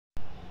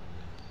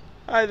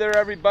Hi there,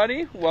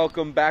 everybody.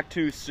 Welcome back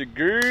to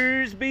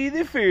Cigars Be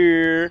the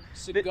Fear.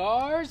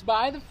 Cigars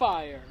by the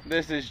Fire.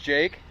 This is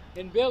Jake.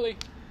 And Billy.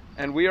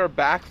 And we are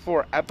back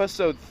for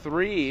episode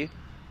 3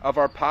 of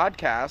our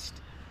podcast.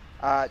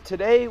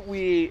 Today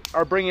we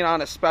are bringing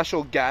on a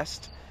special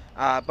guest.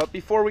 But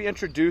before we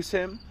introduce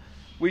him,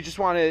 we just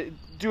want to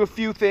do a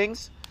few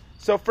things.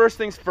 So first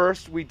things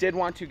first, we did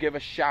want to give a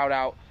shout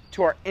out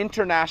to our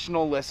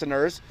international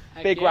listeners.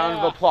 Big round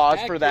of applause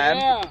for them.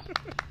 Yeah.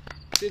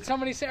 Did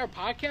somebody say our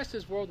podcast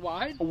is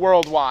worldwide?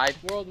 Worldwide.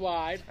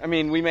 Worldwide. I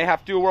mean, we may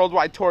have to do a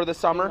worldwide tour this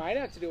summer. We might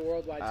have to do a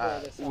worldwide tour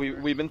this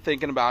summer. We've been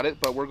thinking about it,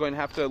 but we're going to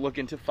have to look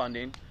into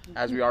funding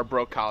as we are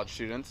broke college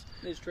students.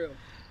 It's true.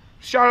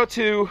 Shout out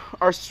to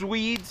our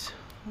Swedes,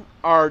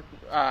 our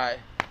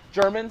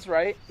Germans,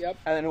 right? Yep.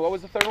 And then what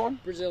was the third one?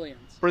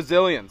 Brazilians.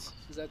 Brazilians.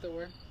 Is that the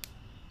word?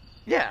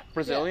 Yeah,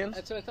 Brazilians. Yeah,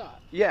 that's what I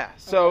thought. Yeah,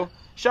 so Okay.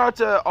 Shout out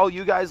to all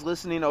you guys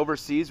listening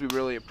overseas. We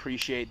really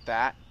appreciate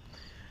that.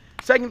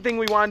 Second thing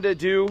we wanted to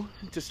do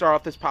to start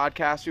off this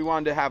podcast, we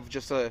wanted to have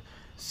just a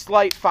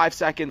slight 5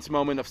 seconds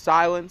moment of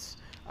silence.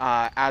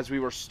 As we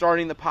were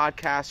starting the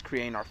podcast,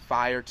 creating our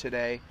fire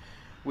today,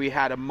 we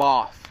had a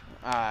moth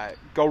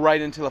go right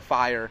into the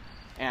fire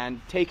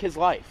and take his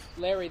life.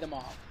 Larry the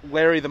Moth.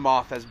 Larry the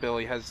Moth, as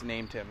Billy has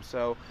named him.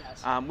 So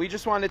Yes. we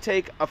just wanted to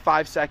take a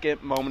 5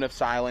 second moment of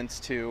silence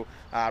to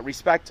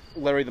respect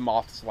Larry the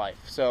Moth's life.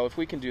 So if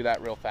we can do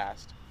that real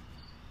fast.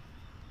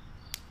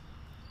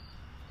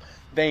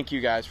 Thank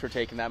you guys for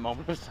taking that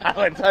moment of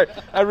silence.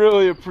 I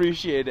really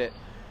appreciate it.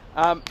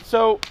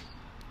 So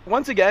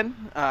once again,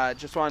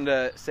 just wanted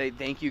to say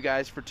thank you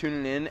guys for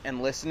tuning in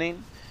and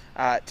listening.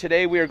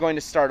 Today we are going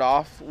to start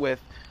off with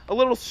a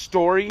little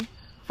story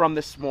from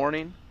this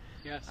morning.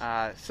 Yes.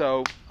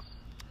 So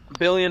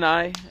Billy and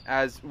I,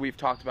 as we've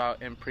talked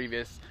about in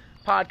previous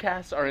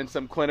podcasts, are in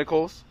some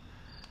clinicals.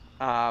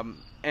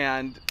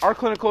 And our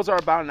clinicals are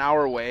about an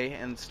hour away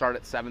and start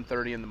at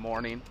 7:30 in the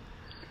morning.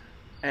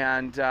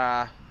 And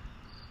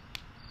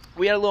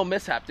we had a little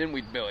mishap, didn't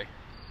we, Billy?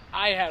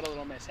 I had a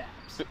little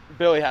mishaps.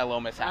 Billy had a little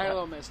mishap. I had a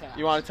little mishap.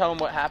 You want to tell them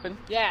what happened?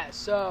 Yeah,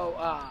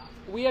 so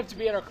we have to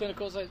be at our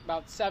clinicals at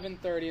about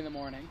 7:30 in the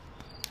morning.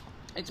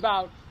 It's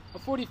about a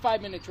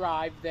 45-minute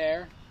drive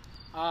there,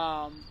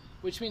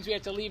 which means we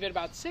have to leave at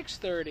about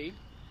 6:30,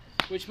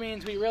 which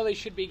means we really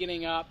should be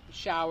getting up,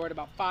 showered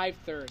about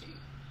 5:30.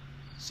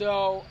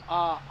 So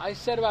I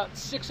set about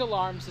 6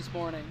 alarms this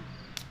morning,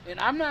 and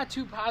I'm not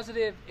too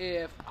positive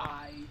if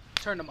I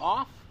turned them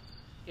off,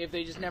 if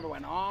they just never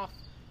went off,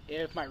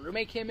 if my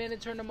roommate came in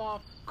and turned them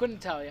off. Couldn't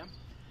tell you.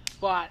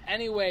 But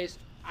anyways,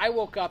 I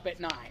woke up at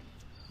 9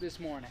 this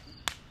morning.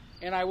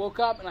 And I woke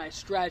up and I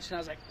stretched and I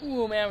was like,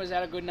 ooh, man, was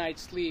that a good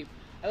night's sleep.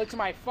 I looked at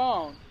my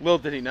phone. Little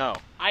did he know.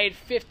 I had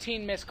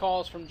 15 missed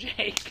calls from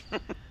Jake.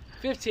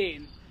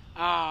 15.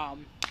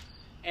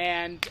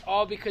 And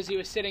all because he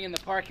was sitting in the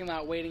parking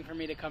lot waiting for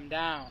me to come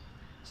down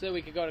so that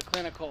we could go to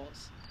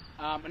clinicals.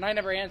 And I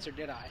never answered,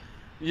 did I?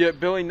 Yeah,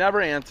 Billy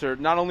never answered.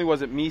 Not only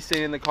was it me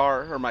sitting in the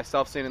car, or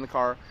myself sitting in the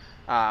car,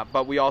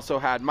 but we also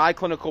had my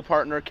clinical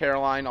partner,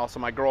 Caroline, also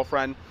my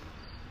girlfriend,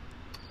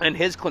 and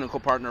his clinical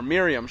partner,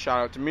 Miriam, shout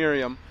out to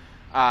Miriam,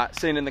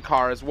 sitting in the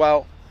car as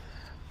well.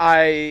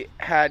 I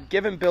had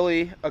given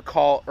Billy a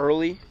call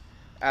early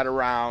at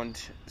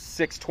around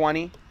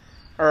 6:20,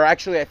 or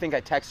actually I think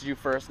I texted you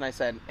first and I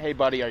said, hey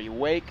buddy, are you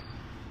awake?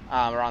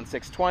 Around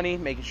 6:20,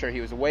 making sure he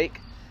was awake.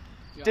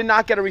 Yeah. Did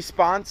not get a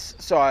response,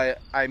 so I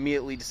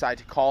immediately decided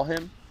to call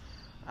him.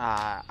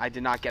 I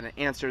did not get an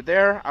answer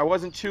there. I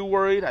wasn't too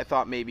worried. I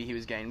thought maybe he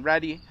was getting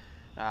ready.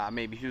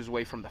 Maybe he was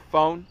away from the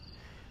phone.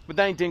 But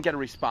then I didn't get a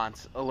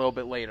response a little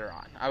bit later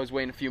on. I was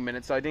waiting a few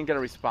minutes, so I didn't get a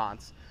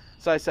response.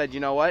 So I said, you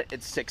know what?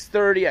 It's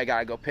 6:30. I got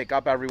to go pick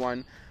up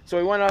everyone. So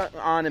we went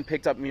on and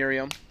picked up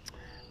Miriam.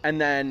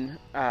 And then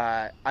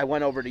I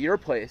went over to your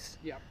place.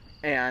 Yeah.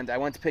 And I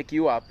went to pick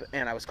you up.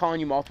 And I was calling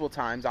you multiple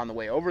times on the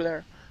way over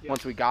there. Yeah.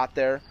 Once we got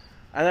there.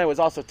 And then I was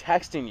also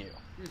texting you.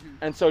 Mm-hmm.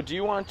 And so do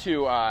you want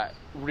to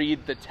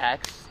read the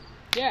text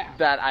Yeah.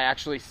 that I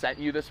actually sent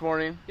you this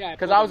morning? Yeah,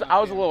 Because pulled I was them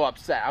up, a yeah. little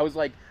upset. I was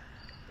like,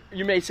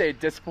 you may say a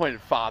disappointed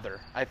father,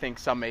 I think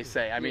some may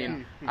say. I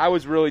mean, I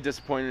was really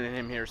disappointed in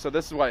him here. So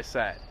this is what I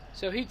said.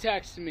 So he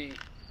texted me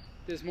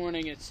this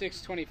morning at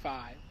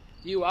 6:25.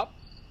 You up?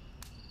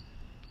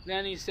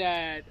 Then he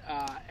said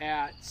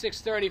at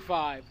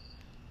 6:35,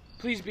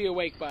 please be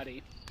awake,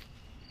 buddy.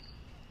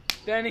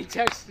 Then he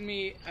texted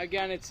me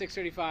again at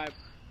 6:35.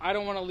 I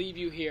don't want to leave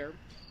you here.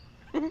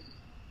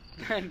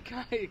 Then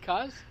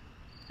cuz?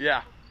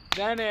 Yeah.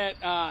 Then at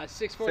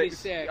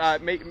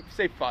 6:46,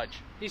 Say fudge.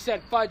 he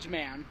said fudge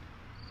man.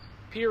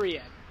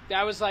 Period.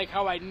 That was like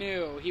how I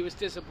knew he was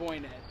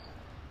disappointed.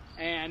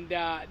 And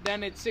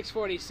then at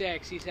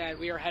 6:46, he said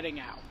we are heading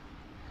out.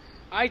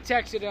 I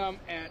texted him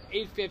at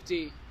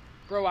 8:50,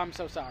 bro, I'm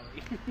so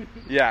sorry.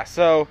 Yeah,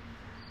 so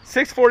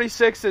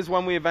 6:46 is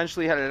when we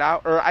eventually headed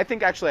out. Or I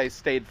think actually I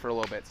stayed for a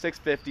little bit.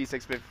 6:50,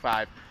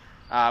 6:55.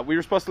 We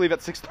were supposed to leave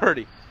at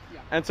 6:30. Yeah.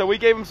 And so we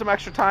gave him some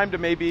extra time to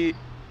maybe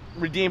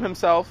redeem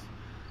himself.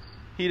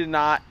 He did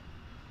not.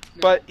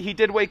 But he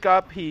did wake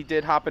up. He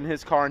did hop in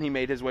his car and he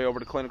made his way over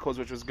to clinicals,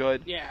 which was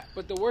good. Yeah,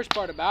 but the worst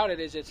part about it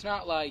is it's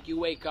not like you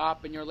wake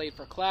up and you're late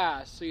for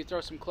class, so you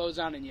throw some clothes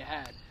on and you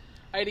head.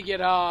 I had to get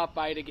up,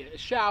 I had to get a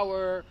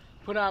shower,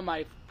 put on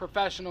my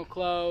professional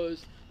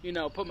clothes,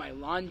 put my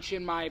lunch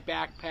in my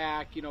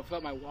backpack, fill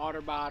up my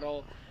water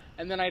bottle,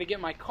 and then I had to get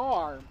in my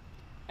car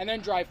and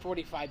then drive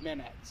 45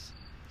 minutes.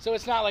 So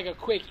it's not like a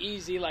quick,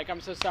 easy, like,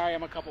 I'm so sorry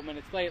I'm a couple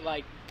minutes late.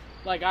 Like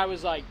I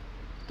was like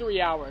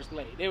 3 hours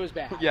late. It was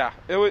bad. Yeah,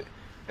 it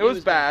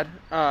was bad.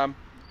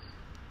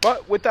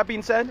 But with that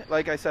being said,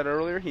 like I said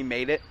earlier, he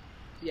made it.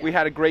 Yeah. We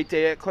had a great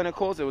day at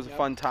clinicals. It was a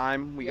fun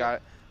time. We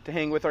got to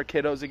hang with our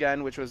kiddos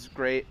again, which was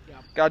great.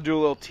 Yep. Got to do a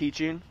little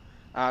teaching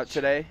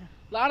today.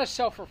 A lot of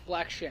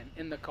self-reflection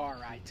in the car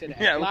ride today.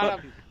 Yeah,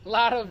 a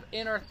lot of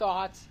inner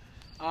thoughts.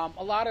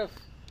 A lot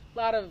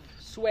of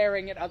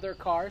swearing at other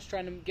cars,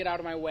 trying to get out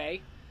of my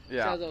way.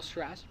 Yeah. So I was a little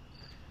stressed.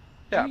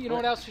 Yeah. You know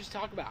what else we should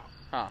talk about?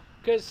 Huh.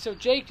 So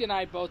Jake and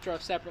I both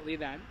drove separately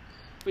then,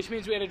 which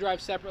means we had to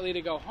drive separately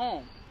to go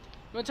home.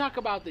 You want to talk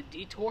about the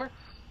detour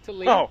to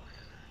leave? Oh,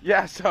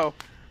 yeah. So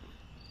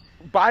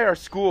by our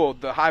school,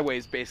 the highway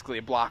is basically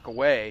a block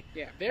away.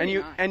 Yeah, very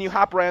nice. And you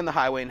hop right on the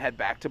highway and head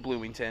back to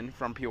Bloomington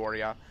from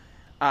Peoria.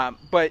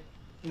 But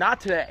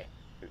not today.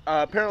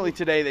 Apparently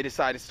today they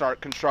decided to start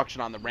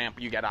construction on the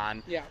ramp you get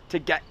on to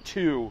get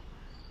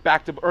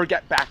back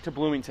to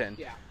Bloomington.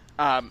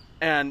 Yeah.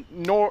 And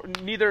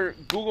neither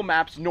Google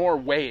Maps nor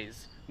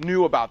Waze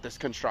knew about this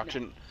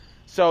construction. No.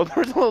 So there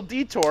was a little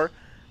detour,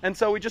 and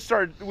so we just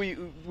started, we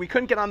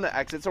couldn't get on the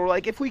exit, so we're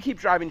like, if we keep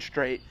driving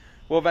straight,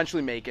 we'll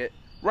eventually make it.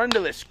 Run into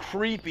this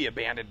creepy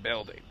abandoned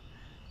building.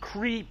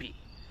 Creepy.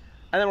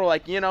 And then we're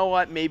like, you know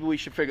what, maybe we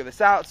should figure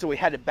this out, so we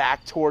headed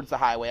back towards the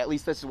highway. At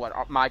least this is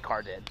what my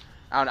car did.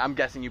 I'm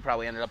guessing you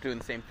probably ended up doing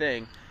the same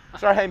thing.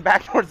 Started heading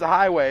back towards the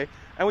highway,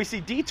 and we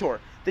see detour.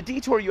 The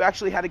detour, you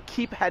actually had to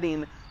keep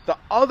heading the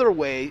other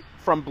way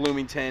from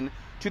Bloomington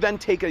to then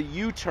take a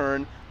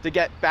U-turn to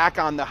get back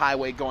on the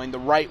highway going the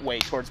right way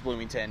towards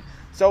Bloomington.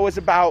 So it was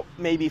about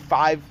maybe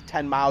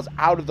 5-10 miles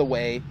out of the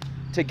way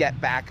to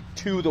get back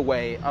to the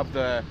way of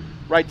the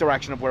right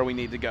direction of where we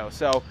need to go.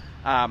 So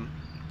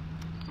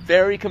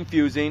very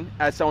confusing.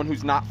 As someone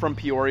who's not from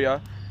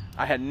Peoria,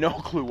 I had no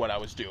clue what I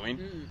was doing.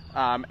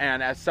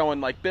 And as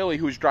someone like Billy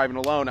who's driving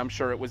alone, I'm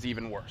sure it was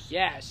even worse.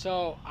 Yeah,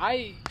 so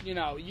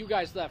you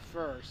guys left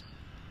first.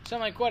 So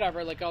I'm like,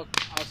 whatever, like I'll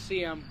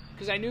see him,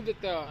 because I knew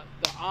that the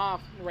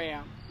off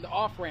ramp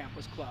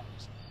was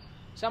closed.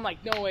 So I'm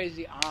like, no way is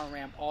the on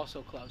ramp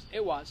also closed.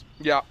 It was.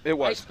 Yeah, it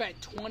was. I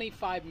spent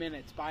 25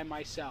 minutes by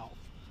myself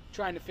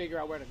trying to figure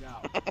out where to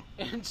go.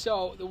 And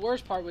so the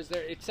worst part was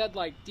it said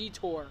like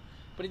detour,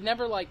 but it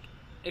never like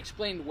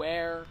explained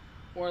where,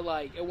 or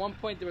like at one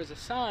point there was a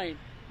sign,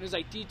 it was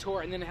like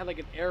detour, and then it had like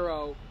an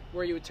arrow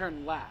where you would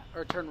turn left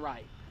or turn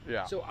right.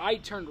 Yeah. So I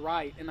turned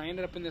right, and I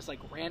ended up in this like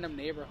random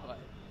neighborhood.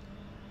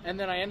 And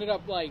then I ended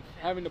up like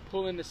having to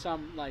pull into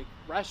some like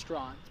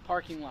restaurant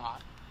parking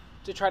lot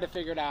to try to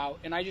figure it out.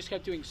 And I just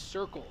kept doing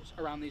circles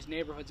around these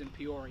neighborhoods in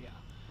Peoria.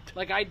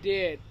 Like I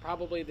did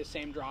probably the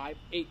same drive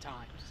 8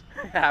 times.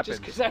 It happens.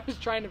 Just because I was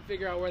trying to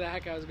figure out where the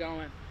heck I was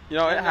going. It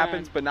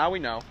happens, but now we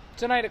know.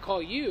 Tonight I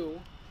call you,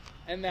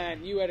 and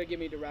then you had to give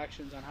me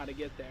directions on how to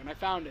get there. And I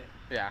found it.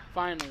 Yeah.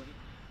 Finally.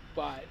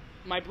 But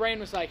my brain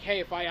was like, hey,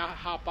 if I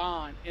hop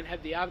on and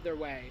head the other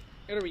way,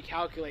 it'll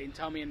recalculate and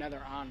tell me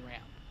another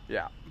on-ramp.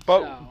 Yeah,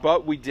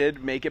 but we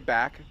did make it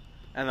back,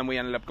 and then we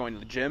ended up going to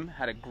the gym.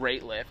 Had a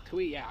great lift.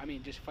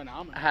 Just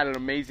phenomenal. Had an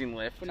amazing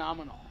lift.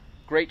 Phenomenal.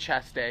 Great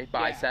chest day,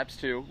 biceps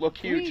too. Look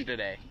huge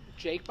today.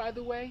 Jake, by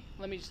the way,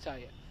 let me just tell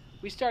you,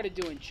 we started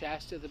doing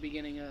chest at the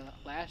beginning of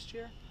last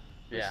year.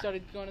 We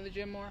started going to the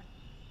gym more,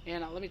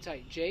 and let me tell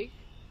you, Jake,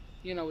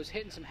 was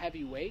hitting some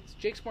heavy weights.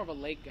 Jake's more of a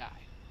leg guy,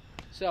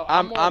 so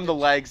I'm the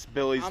legs.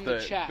 Billy's I'm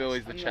the chest.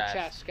 Billy's the I'm chest. The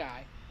chest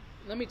guy.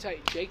 Let me tell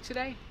you, Jake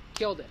today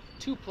killed it.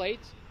 2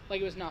 plates. Like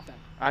it was nothing.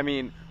 I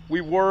mean,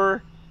 we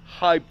were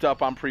hyped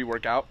up on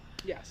pre-workout.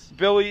 Yes.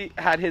 Billy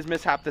had his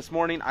mishap this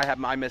morning. I had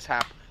my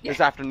mishap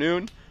this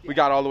afternoon. Yeah. We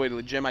got all the way to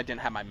the gym. I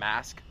didn't have my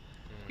mask.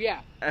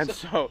 Yeah. And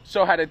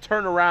so had to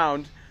turn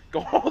around,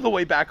 go all the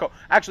way back home.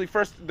 Actually,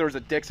 first there was a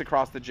Dick's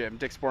across the gym,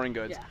 Dick's Sporting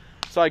Goods. Yeah.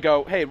 So I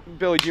go, hey,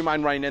 Billy, do you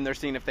mind running in there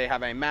seeing if they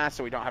have any masks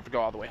so we don't have to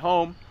go all the way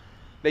home?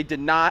 They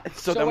did not.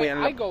 So then we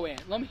ended up... I go in.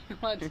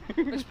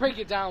 Let's break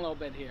it down a little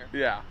bit here.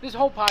 Yeah. This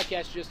whole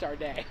podcast is just our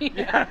day.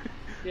 Yeah.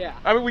 Yeah.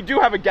 I mean, we do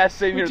have a guest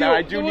sitting here that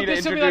I do need to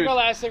introduce. This will be like our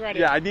last thing right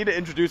here. Yeah, I need to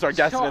introduce our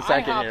guest in a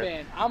second I here. hop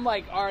in. I'm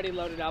like already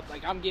loaded up.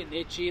 Like I'm getting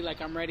itchy.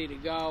 Like I'm ready to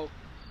go.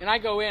 And I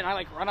go in. I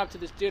like run up to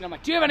this dude. I'm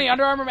like, do you have any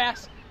Under Armour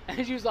masks?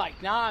 And she was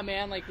like, nah,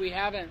 man. Like we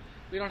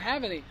don't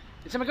have any.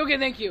 And so I'm like, okay,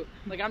 thank you.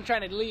 Like I'm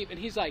trying to leave. And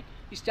he's like,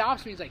 he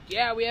stops me. He's like,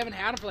 yeah, we haven't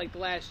had them for like the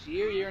last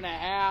year and a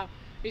half.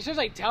 He starts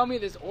like telling me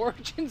this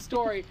origin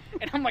story.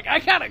 And I'm like, I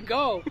gotta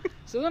go.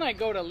 So then I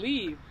go to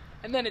leave.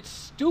 And then it's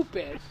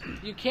stupid.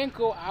 You can't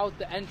go out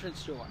the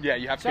entrance door. Yeah,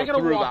 you have so to go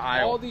through the aisle. I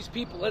gotta walk all these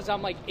people as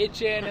I'm like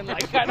itching and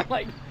like kind of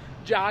like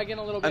jogging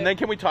a little bit. And then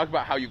can we talk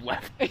about how you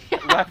left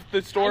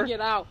the store? I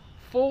get out,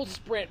 full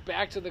sprint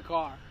back to the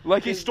car.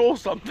 Like he stole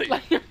something.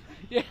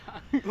 Yeah.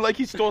 Like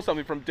he stole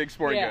something from Dick's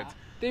Sporting Yeah. Goods.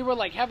 They were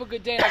like, have a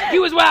good day. And I was like,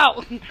 you as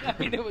well. I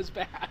mean, it was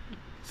bad.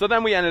 So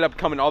then we ended up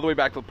coming all the way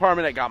back to the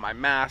apartment. I got my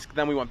mask.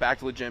 Then we went back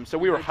to the gym. So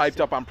we were hyped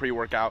up on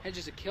pre-workout. And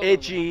just a killer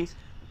Itchy, lift.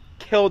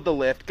 killed the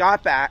lift,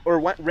 got back, or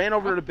ran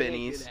over to Big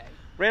Binny's. today.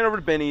 Ran over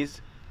to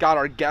Binny's, got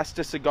our guest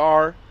a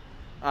cigar.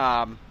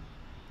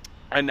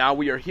 And now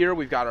we are here.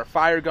 We've got our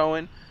fire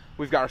going.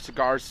 We've got our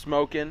cigars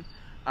smoking.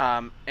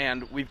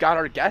 And we've got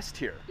our guest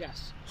here.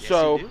 Yes.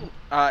 So, you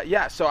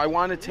do. so I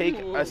want to take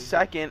Ooh. a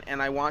second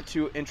and I want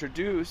to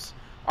introduce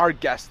our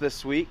guest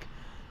this week.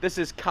 This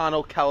is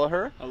Connell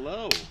Kelleher.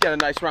 Hello. Get a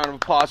nice round of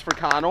applause for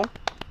Connell.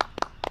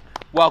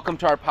 Welcome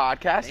to our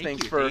podcast.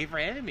 Thank you for for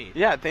having me.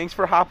 yeah, thanks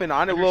for hopping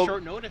on. Under a little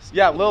short notice.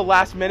 yeah, a little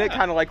last minute, Yeah.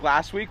 kind of like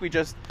last week. We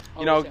just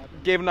Always happens.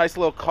 gave a nice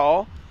little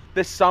call.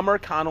 This summer,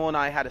 Connell and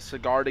I had a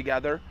cigar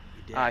together.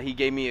 We did. He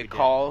gave me a We did.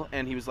 call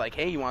and he was like,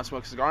 "Hey, you want to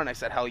smoke a cigar?" And I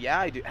said, "Hell yeah,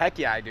 I do." Heck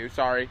yeah, I do.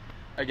 Sorry,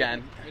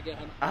 again.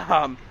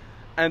 Again.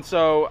 And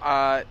so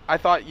I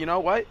thought, you know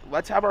what?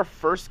 Let's have our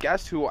first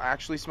guest who will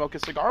actually smoke a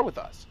cigar with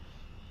us.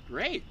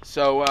 Great.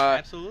 So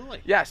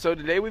Absolutely. yeah, so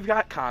today we've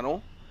got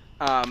Connell.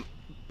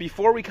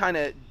 Before we kind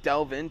of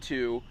delve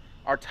into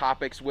our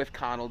topics with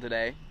Connell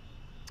today,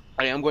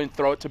 I am going to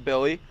throw it to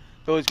Billy.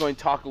 Billy's going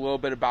to talk a little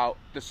bit about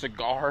the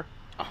cigar.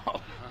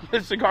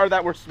 The cigar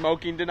that we're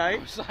smoking I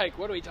tonight. was like,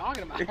 what are we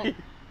talking about?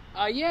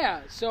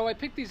 Yeah, so I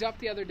picked these up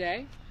the other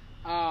day.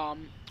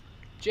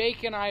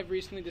 Jake and I have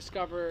recently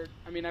discovered,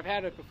 I mean, I've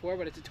had it before,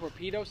 but it's a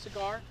torpedo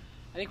cigar.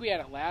 I think we had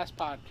it last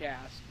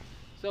podcast.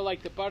 So,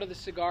 like, the butt of the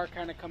cigar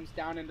kind of comes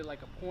down into, like,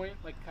 a point,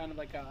 like, kind of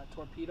like a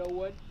torpedo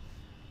would.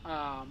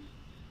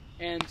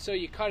 And so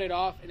you cut it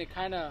off, and it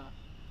kind of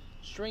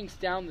shrinks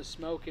down the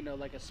smoke into,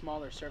 like, a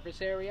smaller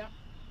surface area.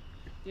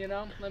 You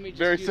know? Let me just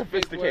Very use big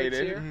words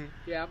sophisticated. here. Mhm.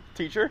 Yeah.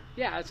 Teacher?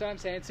 Yeah, that's what I'm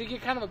saying. So you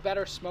get kind of a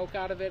better smoke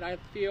out of it, I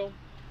feel.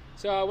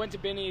 So I went to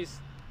Binny's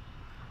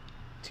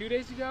 2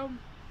 days ago,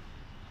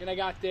 and I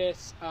got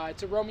this.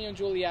 It's a Romeo and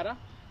Julieta,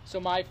 so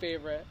my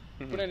favorite.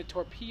 Put in a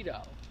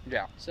torpedo.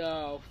 Yeah.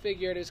 So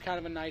figured it's kind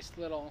of a nice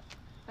little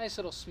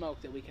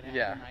smoke that we can have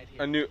Yeah. tonight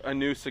here. A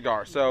new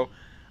cigar. So,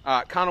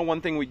 kind of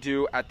one thing we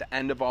do at the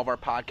end of all of our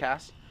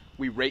podcasts,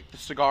 we rate the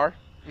cigar.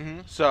 Mm-hmm.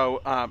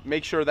 So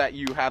make sure that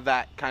you have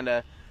that kind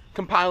of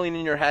compiling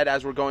in your head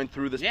as we're going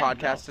through this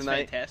podcast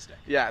tonight. Fantastic.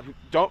 Yeah,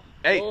 don't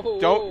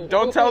Whoa,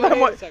 don't tell them wait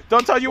a what second.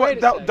 don't tell you Wait what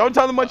a don't, second. don't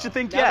tell them what you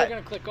think Now yet. they're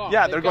gonna click off.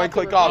 Yeah, They've they're going to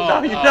got the click off.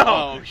 Now review. you know.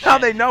 Oh, Now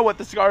shit. they know what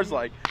the cigar's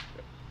like.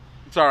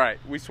 It's all right.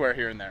 We swear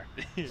here and there.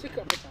 Click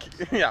up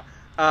with us.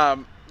 Yeah.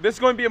 This is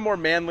going to be a more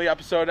manly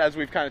episode, as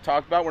we've kind of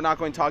talked about. We're not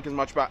going to talk as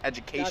much about Not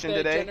education that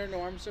today. gender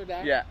norms are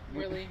that Yeah.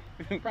 really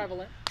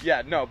prevalent.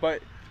 Yeah, no,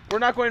 but we're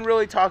not going to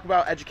really talk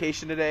about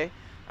education today.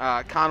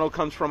 Connell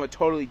comes from a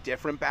totally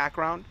different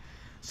background.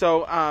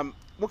 So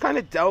we'll kind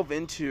of delve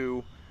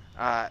into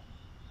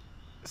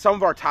some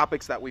of our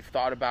topics that we've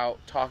thought about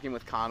talking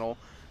with Connell.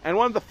 And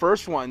one of the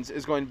first ones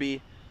is going to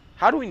be,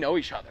 how do we know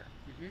each other?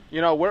 Mhm.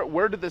 You know,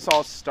 where did this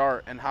all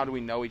start and how do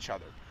we know each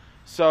other?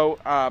 So,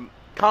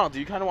 Connell, do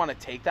you kind of want to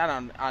take that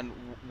on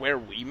where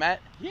we met?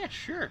 Yeah,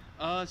 sure.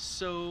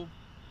 So,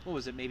 what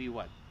was it? Maybe,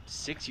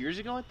 6 years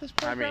ago at this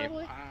point, I mean,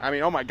 probably? I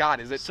mean, oh my God,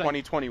 is it So-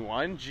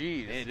 2021?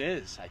 Jeez. It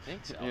is. I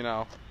think so. You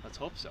know, Let's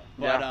hope so.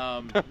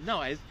 Yeah. But,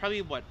 no, it's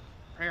probably, probably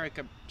like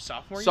a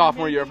sophomore year?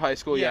 sophomore maybe? year of high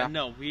school, yeah.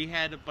 No, we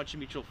had a bunch of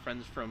mutual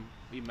friends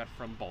we met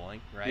from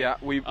bowling, right? Yeah,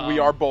 we Um,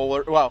 are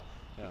bowler. Well,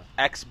 Yeah.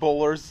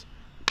 ex-bowlers.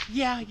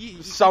 Yeah, you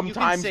can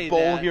Sometimes say bowl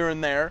that. here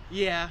and there.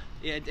 Yeah,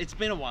 it's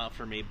been a while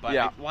for me, but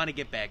Yeah. I want to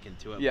get back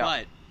into it.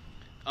 Yeah.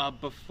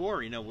 But before,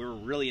 we were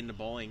really into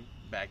bowling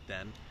back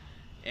then,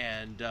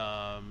 and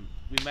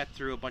we met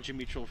through a bunch of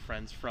mutual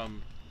friends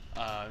from,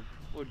 what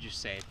would you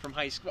say, from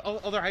high school,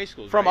 other high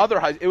schools. From right? other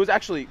high, it was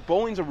actually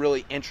bowling's a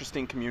really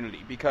interesting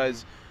community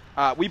because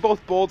we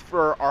both bowled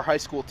for our high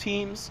school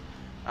teams.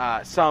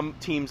 Some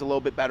teams a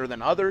little bit better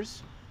than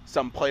others.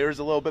 Some players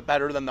a little bit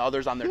better than the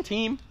others on their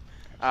team.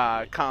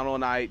 Connell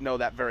and I know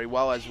that very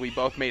well as we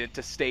both made it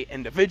to state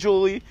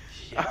individually.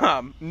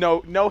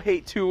 No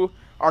hate to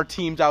our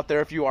teams out there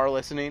if you are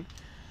listening.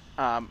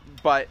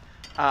 But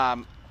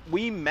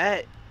we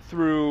met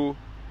through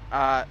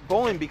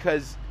bowling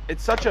because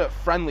it's such a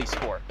friendly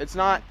sport. It's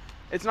not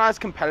as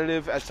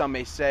competitive as some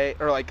may say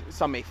or like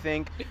some may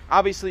think.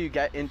 Obviously, you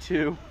get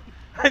into.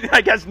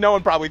 I guess no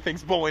one probably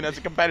thinks bowling is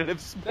a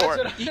competitive sport.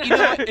 That's You know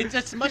what?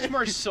 It's much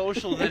more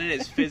social than it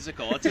is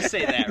physical. Let's just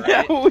say that,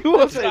 right? Yeah, we will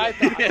That's say. what I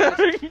thought.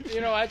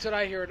 That's what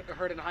I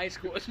heard in high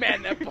school. Was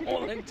man, that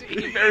bowling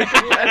team. Very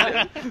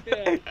competitive.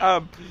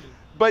 Yeah.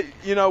 But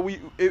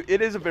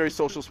it is a very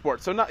social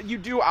sport. So you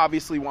do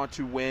obviously want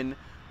to win,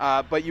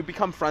 but you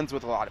become friends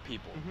with a lot of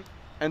people. Mm-hmm.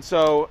 And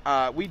so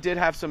we did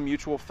have some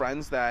mutual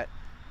friends that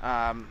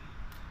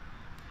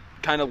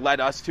kind of led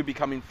us to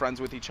becoming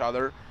friends with each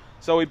other.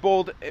 So we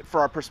bowled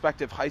for our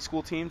prospective high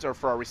school teams, or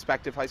for our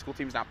respective high school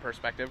teams, not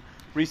perspective,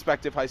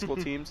 respective high school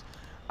teams.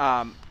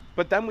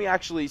 But then we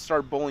actually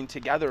started bowling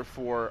together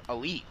for a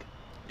league.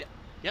 Yeah.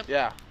 Yep.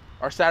 Yeah,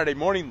 our Saturday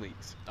morning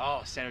leagues.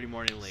 Oh, Saturday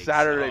morning league.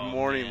 Saturday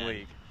morning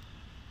league.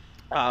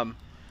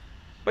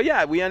 But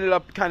yeah, we ended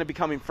up kind of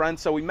becoming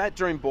friends. So we met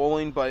during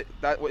bowling, but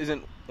that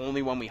isn't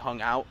only when we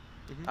hung out.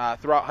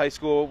 Throughout high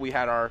school, we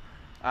had our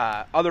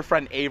other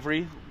friend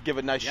Avery. Give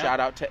a nice shout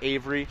out to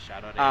Avery.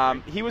 Shout out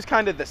Avery. He was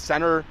kind of the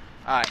center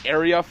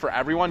area for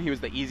everyone. He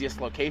was the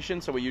easiest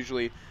location, so we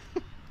usually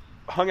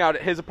hung out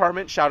at his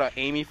apartment. Shout out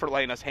Amy for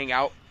letting us hang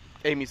out.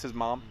 Amy's his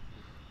mom.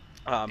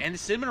 And the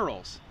cinnamon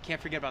rolls.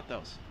 Can't forget about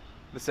those.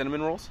 The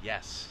cinnamon rolls?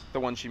 Yes. The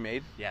one she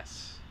made?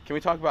 Yes. Can we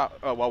talk about...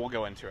 Oh, well, we'll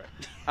go into it.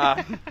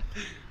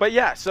 But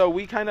yeah, so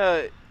we kind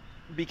of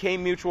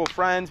became mutual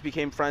friends,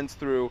 became friends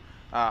through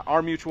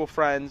our mutual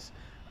friends.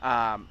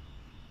 And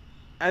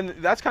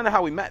that's kind of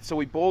how we met. So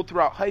we bowled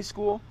throughout high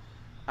school.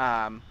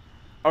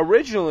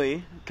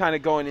 Originally, kind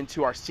of going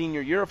into our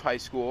senior year of high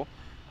school,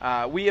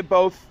 we had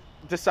both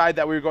decided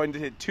that we were going to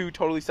hit 2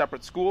 totally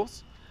separate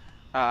schools.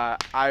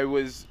 I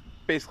was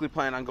basically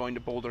planning on going to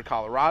Boulder,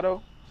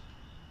 Colorado.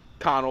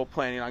 Connell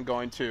planning on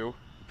going to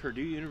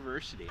Purdue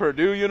University.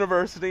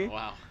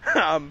 Wow.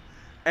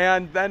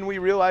 And then we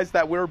realized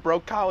that we're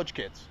broke college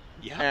kids.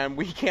 Yeah. And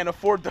we can't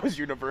afford those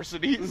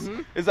universities.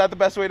 Is that the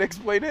best way to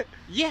explain it?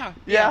 Yeah,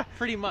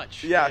 pretty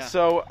much. Yeah.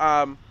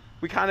 So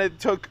we kind of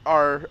took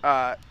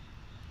our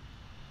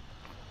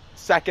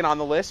second on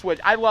the list, which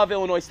I love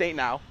Illinois State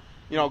now.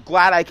 You know,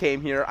 glad I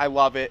came here. I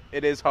love it.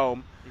 It is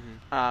home.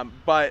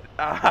 But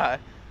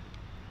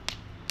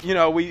you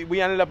know,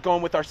 we ended up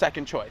going with our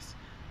second choice.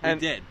 We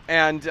did.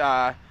 And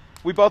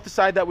we both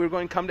decided that we were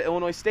going to come to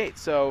Illinois State.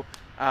 So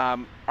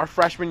our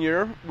freshman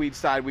year, we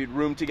decided we'd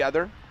room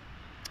together.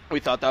 We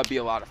thought that would be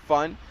a lot of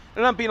fun. It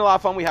ended up being a lot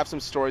of fun. We have some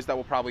stories that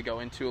we'll probably go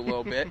into a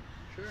little bit.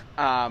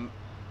 Sure.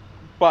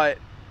 But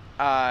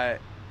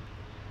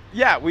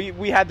yeah,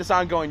 we had this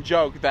ongoing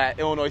joke that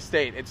Illinois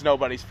State, it's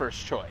nobody's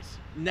first choice.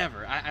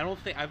 Never. I don't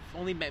think... I've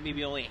only met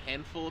maybe only a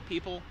handful of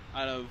people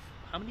out of...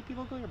 How many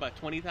people go here? About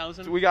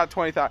 20,000? So we got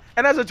 20,000.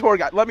 And as a tour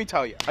guide, let me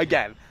tell you,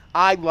 again,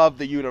 I love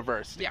the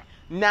university. Yeah.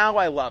 Now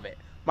I love it.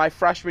 My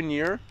freshman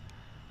year,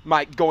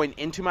 going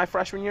into my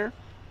freshman year,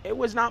 it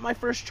was not my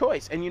first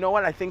choice. And you know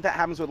what? I think that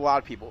happens with a lot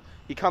of people.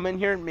 You come in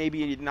here, maybe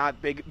you're not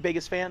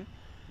biggest fan.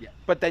 Yeah.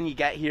 But then you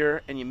get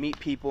here and you meet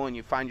people and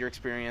you find your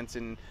experience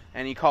and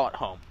you call it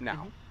home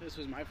now. This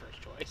was my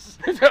first choice.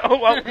 Oh,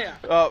 well,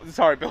 Yeah.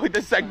 Sorry, Billy.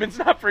 This segment's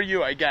not for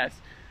you, I guess.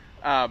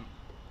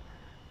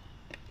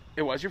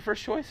 It was your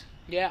first choice?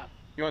 Yeah.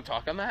 You want to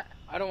talk on that?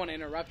 I don't want to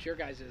interrupt your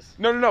guys's.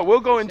 No.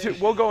 We'll go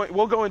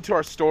into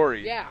our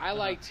story. Yeah, I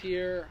liked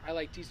here. I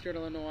liked Eastern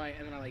Illinois,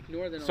 and then I liked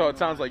Northern Illinois. So it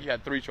sounds like you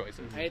had 3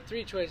 choices. I had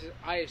 3 choices.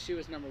 ISU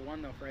was number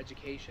 1 though for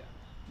education.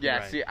 Yeah.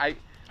 Right. See,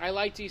 I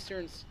liked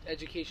Eastern's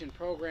education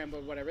program,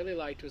 but what I really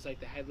liked was like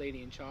the head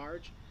lady in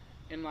charge,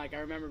 and like I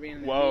remember being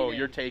in the Whoa, meeting.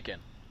 you're taken.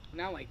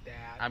 Not like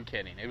that. I'm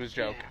kidding. It was a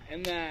joke. Yeah,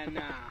 and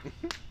then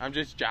I'm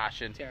just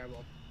joshing.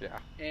 terrible. Yeah.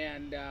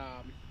 And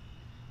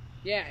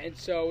yeah, and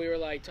so we were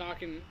like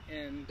talking,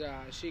 and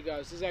she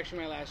goes, "This is actually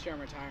my last year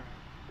I'm retiring,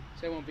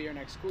 so I won't be here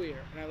next school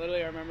year." And I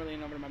literally remember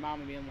leaning over to my mom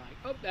and being like,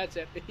 "Oh, that's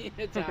it.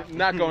 It's out."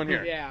 Not going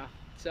here. Yeah.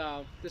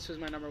 So this was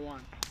my number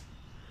 1.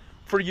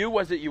 For you,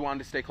 was it you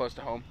wanted to stay close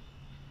to home?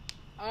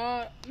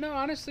 No,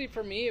 honestly,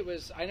 for me, it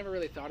was. I never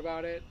really thought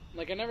about it.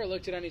 Like, I never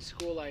looked at any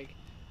school like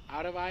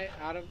out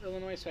of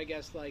Illinois. So I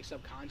guess like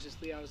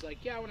subconsciously, I was like,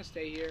 yeah, I want to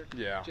stay here.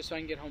 Yeah. Just so I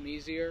can get home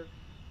easier.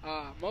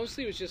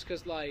 Mostly it was just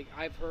because like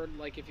I've heard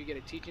like if you get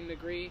a teaching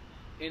degree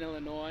in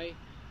Illinois,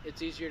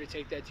 it's easier to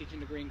take that teaching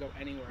degree and go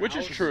anywhere Which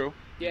else. is true.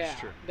 Yeah. It's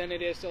true. Than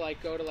it is to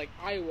like go to like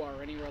Iowa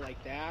or anywhere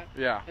like that.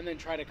 Yeah. And then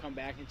try to come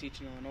back and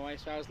teach in Illinois.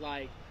 So I was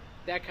like,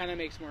 that kind of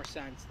makes more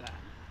sense then.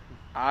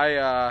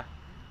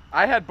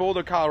 I had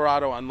Boulder,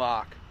 Colorado on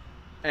lock,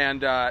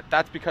 and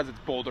that's because it's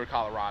Boulder,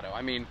 Colorado.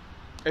 I mean,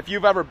 if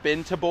you've ever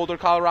been to Boulder,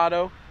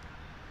 Colorado,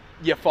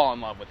 you fall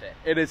in love with it.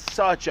 It is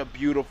such a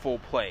beautiful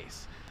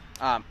place.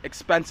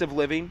 Expensive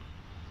living,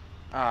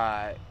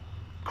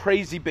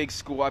 crazy big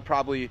school. I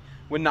probably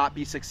would not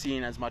be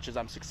succeeding as much as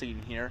I'm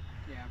succeeding here.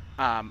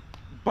 Yeah.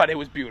 But it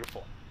was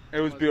beautiful. It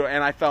was beautiful,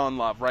 and I fell in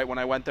love right when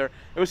I went there.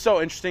 It was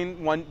so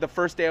interesting. The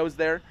first day I was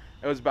there,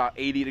 it was about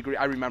 80 degrees.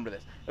 I remember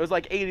this. It was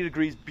like 80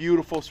 degrees,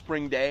 beautiful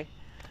spring day.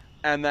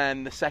 And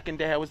then the second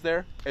day I was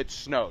there, it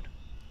snowed.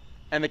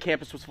 And the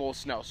campus was full of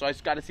snow. So I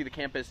just got to see the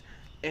campus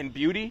in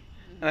beauty,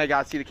 and I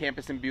got to see the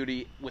campus in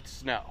beauty with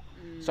snow.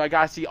 So I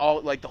got to see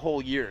all, like, the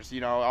whole years, you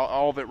know,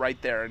 all of it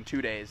right there in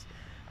 2 days.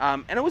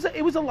 And it was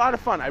a lot of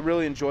fun. I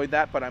really enjoyed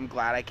that, but I'm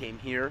glad I came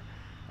here.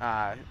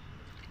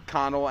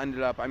 Connell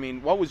ended up, I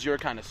mean, what was your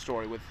kind of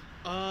story with...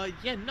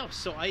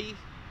 So I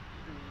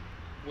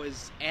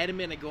was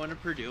adamant at going to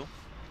Purdue.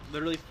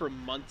 Literally for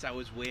months I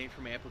was waiting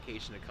for my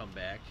application to come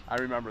back. I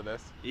remember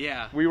this.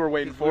 Yeah. We were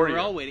waiting for you. We were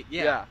all waiting.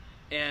 Yeah.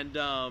 And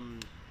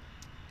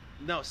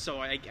so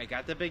I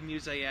got the big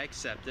news. I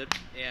accepted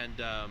and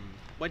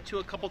went to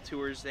a couple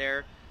tours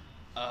there.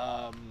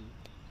 I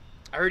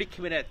already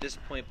committed at this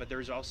point, but there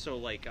was also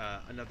like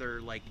another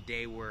like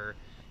day where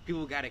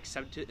people got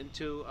accepted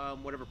into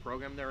whatever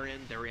program they were in.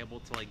 They were able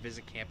to like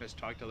visit campus,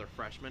 talk to other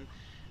freshmen,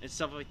 and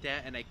stuff like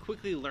that. And I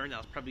quickly learned I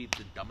was probably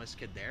the dumbest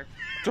kid there.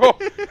 Oh,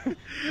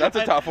 that's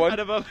a tough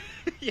one.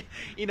 Yeah,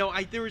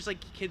 there was like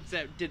kids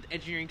that did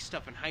engineering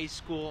stuff in high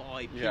school, all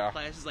AP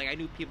classes. Like I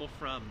knew people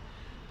from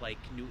like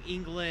New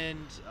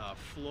England,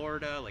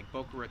 Florida, like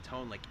Boca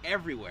Raton, like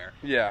everywhere.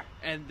 Yeah.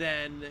 And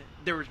then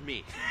there was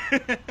me,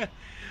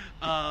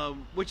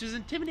 which is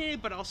intimidating,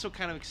 but also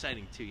kind of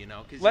exciting too.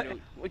 Because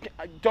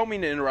I don't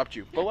mean to interrupt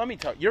you, but let me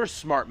tell you, you're a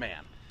smart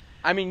man.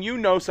 I mean, you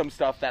know some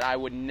stuff that I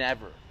would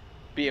never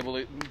be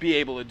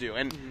able to do,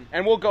 and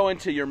and we'll go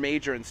into your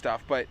major and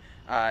stuff, but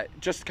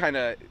just kind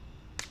of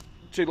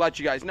to let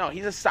you guys know,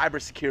 he's a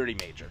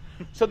cybersecurity major.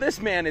 So this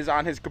man is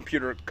on his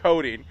computer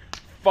coding.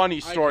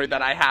 Funny story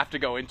that I have to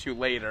go into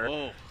later.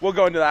 Oh. We'll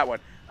go into that one.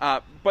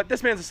 But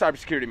this man's a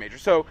cybersecurity major.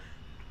 So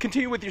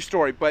continue with your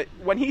story. But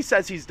when he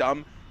says he's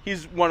dumb,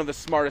 he's one of the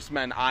smartest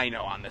men I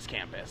know on this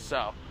campus.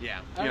 So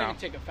yeah, I don't even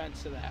take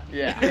offense to that.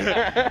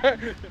 Yeah.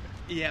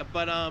 Yeah,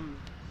 but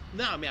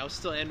no, I mean I was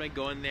still adamant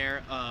going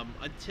there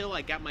until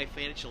I got my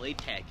financial aid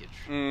package,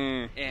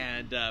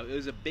 and it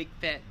was a big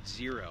fat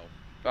 0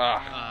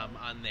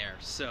 on there.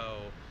 So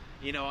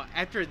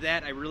after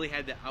that, I really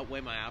had to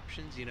outweigh my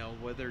options.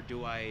 Whether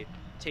do I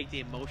take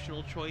the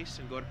emotional choice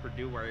and go to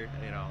Purdue where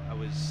I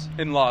was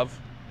in love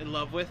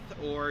with,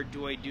 or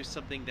do I do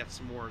something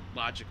that's more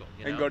logical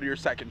and go to your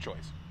second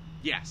choice?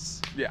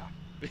 Yes. Yeah.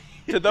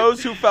 To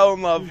those who fell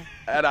in love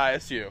at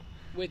ISU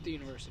with the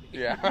university.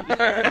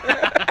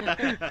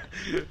 Yeah.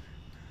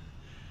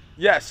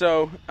 Yeah.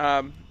 So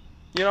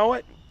you know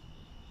what?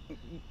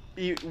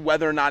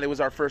 Whether or not it was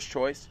our first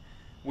choice,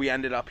 we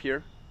ended up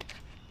here.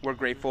 We're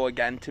grateful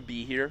again to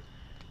be here.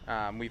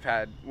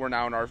 We're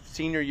now in our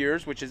senior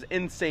years, which is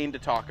insane to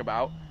talk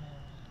about.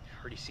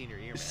 Already senior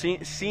year,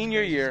 man.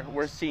 Senior year,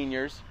 we're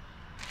seniors.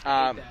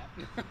 I hate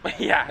that.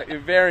 Yeah,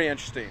 very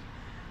interesting.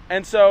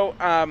 And so,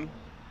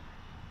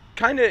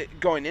 kind of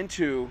going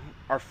into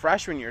our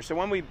freshman year. So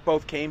when we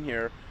both came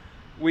here,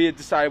 we had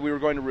decided we were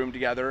going to room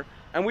together,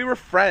 and we were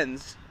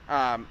friends.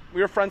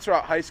 We were friends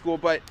throughout high school,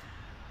 but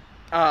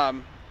I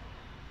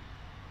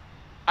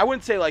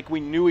wouldn't say like we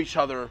knew each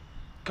other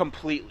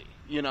completely.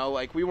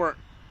 Like we weren't.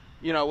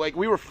 Like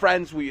we were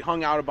friends, we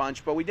hung out a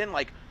bunch, but we didn't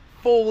like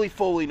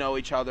fully know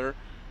each other,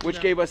 which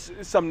gave us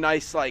some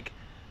nice like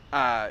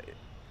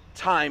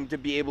time to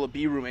be able to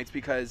be roommates,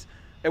 because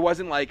it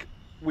wasn't like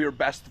we were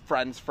best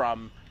friends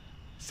from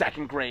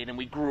second grade and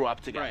we grew up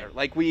together. Right.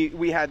 Like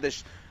we had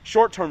this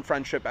short-term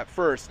friendship at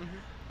first,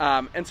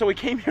 and so we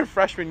came here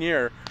freshman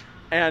year,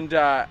 and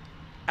I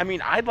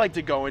mean I'd like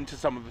to go into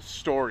some of the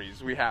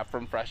stories we have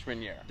from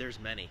freshman year. There's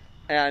many,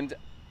 and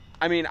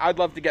I mean I'd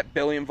love to get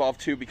Billy involved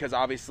too, because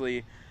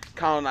obviously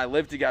Colin and I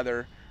live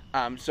together,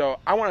 so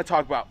I want to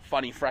talk about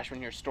funny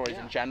freshman year stories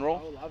in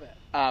general. I love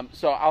it.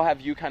 So I'll have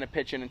you kind of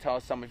pitch in and tell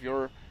us some of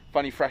your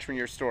funny freshman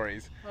year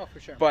stories. Oh, for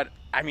sure. But,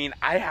 I mean,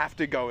 I have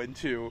to go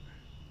into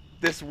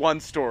this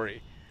one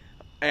story.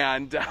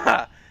 And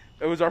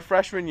it was our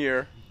freshman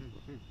year,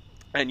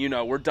 and,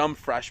 we're dumb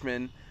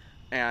freshmen,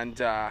 and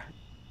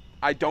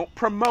I don't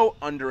promote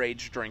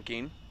underage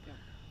drinking,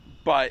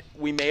 but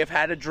we may have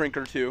had a drink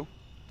or two,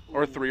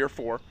 or 3 or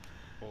 4.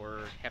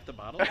 Or half the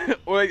bottle.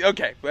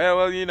 Okay,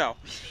 well,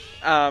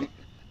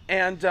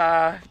 and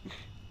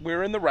we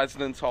were in the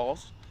residence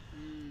halls.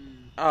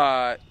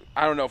 I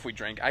don't know if we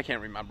drank. I can't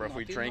remember if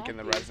we drank in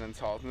the residence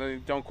halls.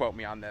 Don't quote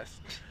me on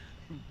this.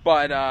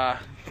 But,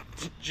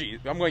 geez,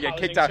 I'm going to get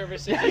kicked out. I'm going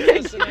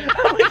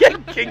to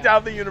get kicked out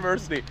of the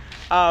university.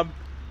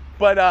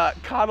 But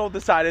Connell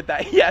decided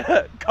that he had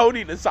a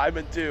coding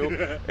assignment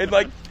due in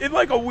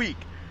like a week.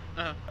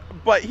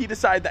 But he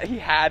decided that he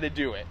had to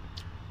do it.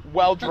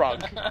 Well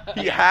drunk.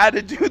 He had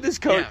to do this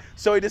code. Yeah.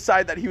 So he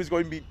decided that he was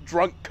going to be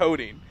drunk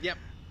coding. Yep.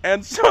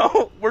 And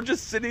so we're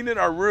just sitting in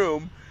our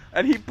room,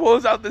 and he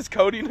pulls out this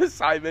coding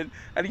assignment,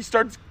 and he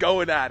starts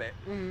going at it.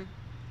 Mm-hmm.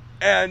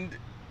 And,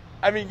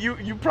 I mean,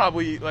 you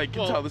probably can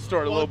tell the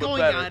story a little bit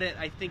better. Going at it,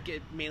 I think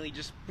it mainly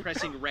just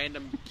pressing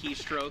random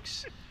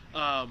keystrokes.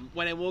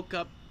 When I woke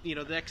up, the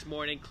next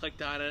morning,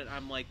 clicked on it,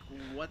 I'm like,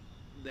 what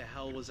the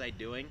hell was I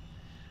doing?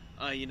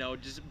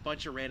 Just a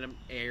bunch of random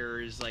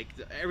errors,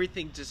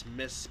 everything just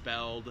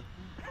misspelled.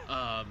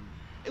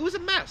 It was a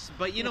mess,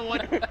 but you know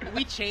what?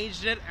 We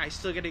changed it. I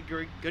still get a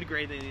good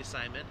grade in the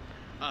assignment.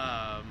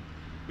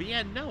 But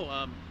yeah,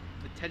 no,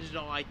 attention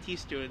to all IT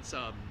students.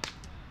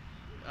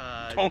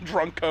 Don't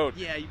drunk code.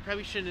 Yeah, you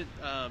probably shouldn't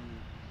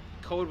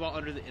code while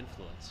under the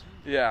influence.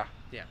 Yeah.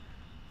 Yeah.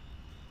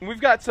 We've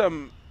got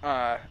some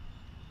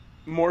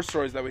more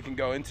stories that we can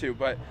go into,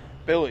 but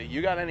Billy,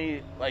 you got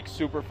any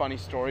super funny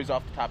stories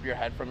off the top of your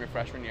head from your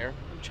freshman year?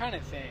 I'm trying to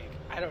think.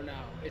 I don't know.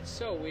 It's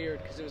so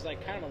weird because it was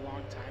kind of a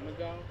long time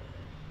ago.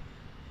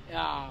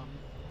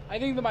 I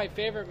think that my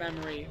favorite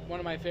memory, one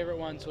of my favorite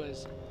ones,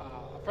 was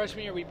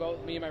freshman year. Me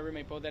and my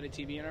roommate both had a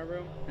TV in our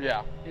room.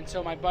 Yeah. And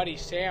so my buddy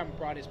Sam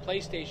brought his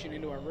PlayStation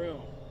into our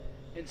room,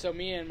 and so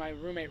me and my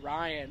roommate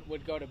Ryan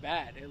would go to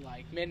bed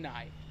at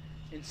midnight,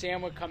 and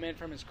Sam would come in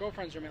from his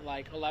girlfriend's room at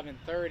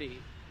 11:30.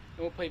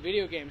 we'll play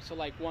video games till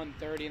like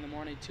 1:30 in the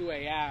morning, 2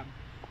 a.m.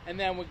 And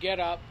then we'll get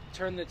up,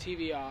 turn the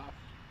TV off,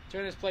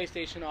 turn this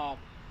PlayStation off,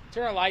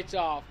 turn our lights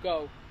off,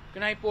 go, "Good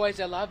night, boys,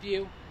 I love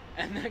you,"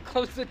 and then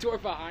close the door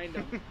behind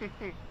them.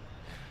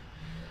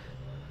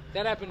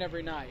 That happened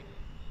every night.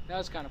 That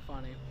was kind of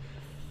funny.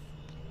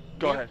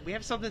 Go ahead. We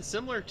have something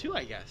similar too,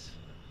 I guess.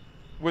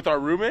 With our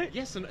roommate?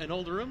 Yes, an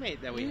old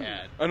roommate that we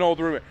had. An old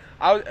roommate.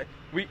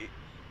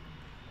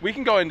 We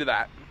can go into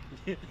that.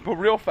 But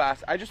real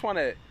fast, I just want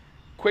to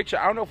quick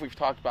shot. I don't know if we've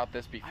talked about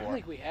this I before. don't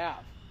think we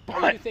have. But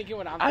Are you thinking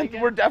what I'm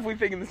thinking? We're definitely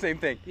thinking the same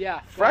thing.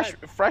 Yeah. go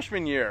ahead.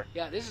 Freshman year.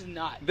 Yeah, this is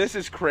nuts. This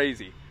is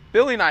crazy.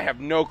 Billy and I have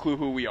no clue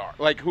who we are,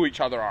 like who each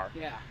other are.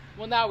 Yeah.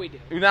 Well, now we do.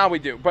 Now we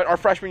do. But our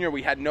freshman year,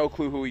 we had no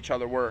clue who each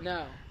other were.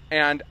 No.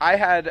 And I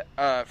had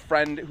a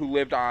friend who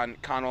lived on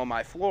Connell and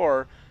my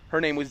floor.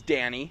 Her name was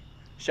Danny.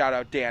 Shout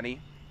out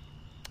Danny.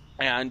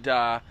 And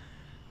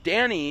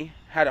Danny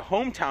had a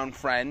hometown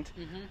friend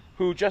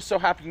who just so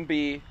happened to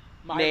be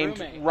My named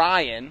roommate.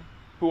 Ryan,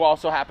 who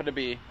also happened to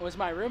be It was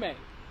my roommate.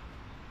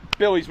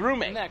 Billy's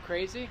roommate. Isn't that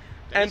crazy?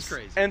 That's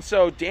crazy. And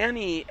so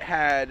Danny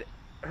had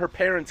her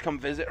parents come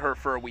visit her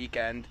for a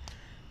weekend,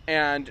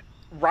 and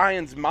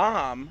Ryan's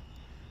mom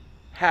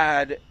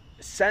had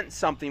sent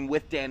something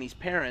with Danny's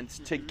parents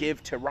to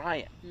give to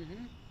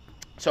Ryan.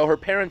 So her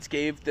parents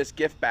gave this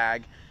gift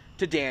bag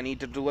to Danny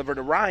to deliver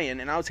to Ryan,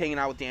 and I was hanging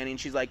out with Danny, and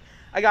she's like,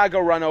 "I gotta go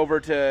run over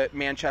to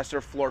Manchester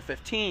floor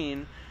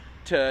 15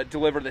 to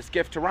deliver this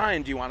gift to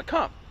Ryan. Do you want to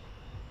come?"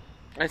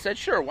 I said,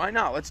 "Sure, why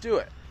not? Let's do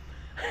it."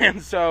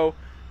 And so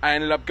I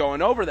ended up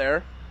going over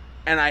there,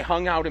 and I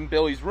hung out in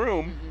Billy's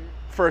room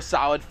for a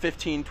solid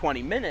 15,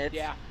 20 minutes.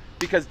 Yeah.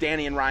 Because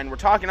Danny and Ryan were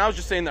talking. I was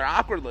just sitting there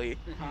awkwardly.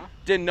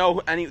 Didn't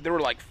know any. There were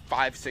like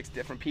 5, 6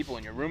 different people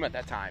in your room at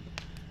that time.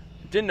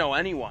 Didn't know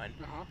anyone.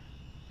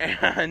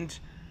 And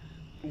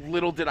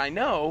little did I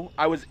know,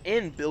 I was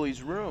in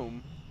Billy's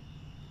room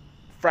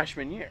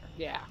freshman year.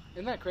 Yeah.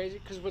 Isn't that crazy?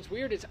 Because what's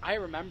weird is I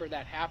remember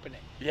that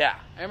happening. Yeah.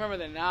 I remember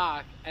the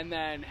knock and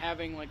then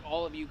having like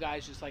all of you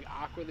guys just like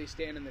awkwardly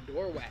stand in the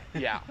doorway.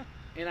 Yeah.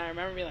 And I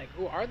remember being like,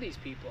 "Who are these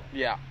people?"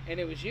 Yeah. And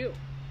it was you.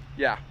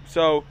 Yeah.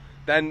 So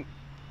then,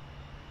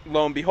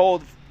 lo and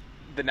behold,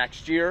 the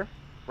next year,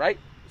 right?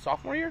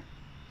 Sophomore year?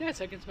 Yeah,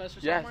 second semester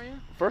Yeah. sophomore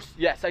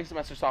year. Second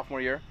semester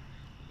sophomore year.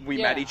 We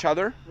Yeah. met each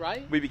other.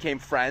 Right? We became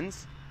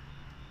friends.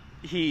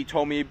 He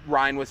told me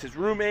Ryan was his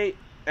roommate,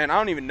 and I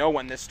don't even know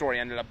when this story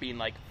ended up being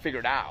like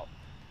figured out.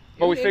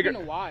 But we It's figured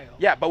been a while.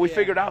 Yeah, but we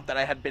figured out that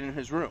I had been in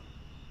his room.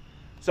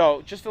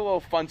 So just a little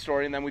fun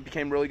story, and then we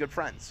became really good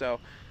friends. So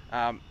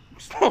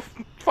just a little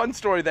fun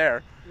story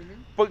there.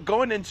 But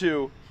going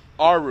into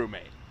our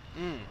roommate,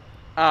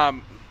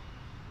 and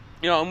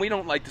we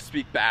don't like to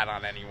speak bad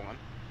on anyone,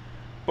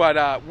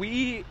 but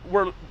we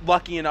were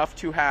lucky enough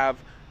to have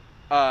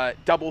a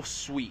double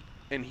suite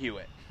in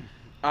Hewitt,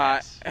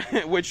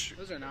 which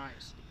Those are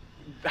nice.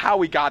 how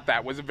we got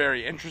that was a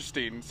very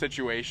interesting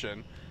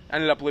situation.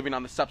 Ended up living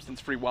on the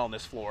substance-free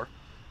wellness floor.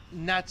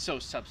 Not so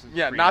substance.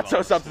 Yeah, not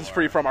so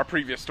substance-free from our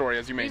previous story,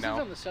 as you may This is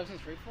know. on the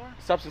substance-free floor?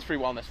 Substance-free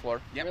wellness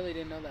floor. Yep. I really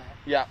didn't know that.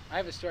 Yeah, I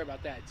have a story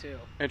about that too.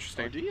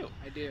 interesting. Or do you?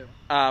 I do.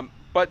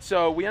 But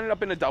so we ended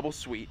up in a double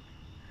suite,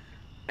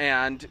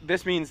 and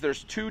this means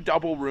there's 2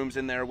 double rooms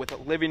in there with a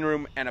living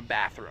room and a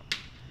bathroom.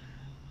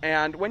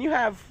 And when you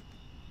have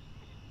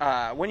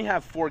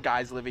 4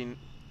 guys living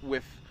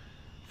with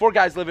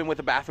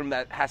a bathroom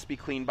that has to be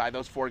cleaned by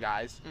those 4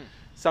 guys,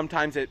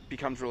 sometimes it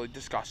becomes really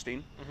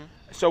disgusting.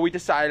 So we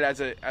decided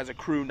as a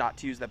crew not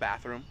to use the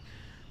bathroom,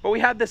 but we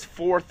had this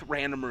 4th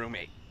random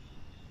roommate,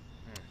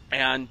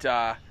 and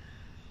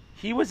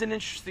he was an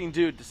interesting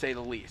dude to say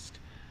the least.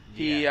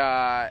 He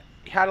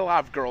had a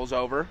lot of girls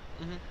over.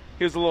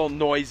 He was a little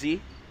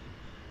noisy.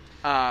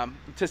 I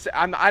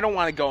don't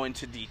want to go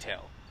into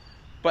detail,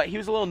 but he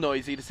was a little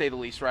noisy to say the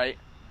least, right?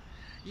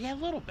 Yeah, a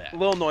little bit. A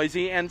little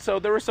noisy, and so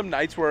there were some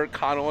nights where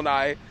Connell and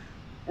I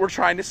were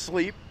trying to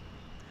sleep,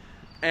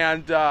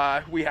 and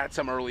we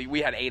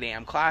had 8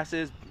 a.m.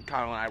 classes.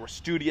 Connell and I were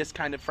studious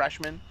kind of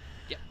freshmen.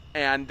 Yeah.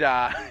 And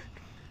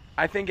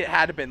I think it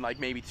had to been like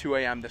maybe 2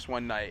 a.m. this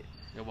one night.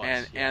 It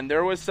was. And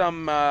there was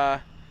some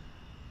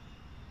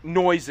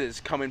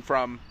noises coming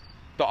from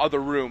the other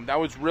room that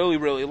was really,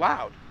 really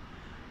loud.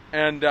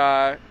 And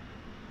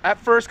at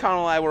first,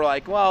 Connell and I were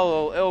like,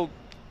 well,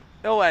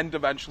 it'll end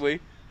eventually.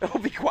 It'll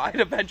be quiet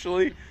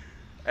eventually.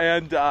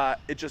 And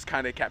it just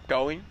kind of kept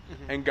going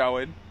and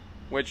going,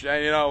 which,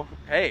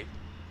 hey,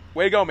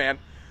 way to go, man.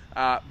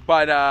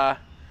 But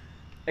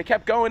it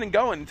kept going and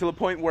going to the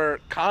point where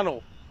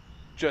Connell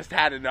just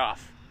had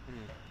enough.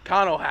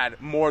 Connell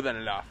had more than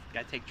enough.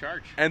 Gotta take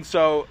charge. And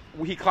so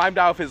he climbed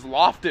out of his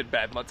lofted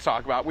bed, let's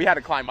talk about. We had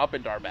to climb up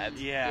into our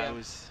beds. Yeah, it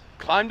was.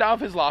 Climbed out of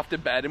his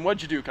lofted bed, and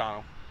what'd you do,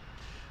 Connell?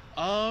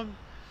 Well,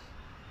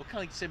 kind of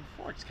like you said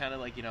before, it's kind of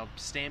like,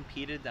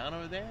 stampeded down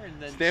over there,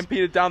 and then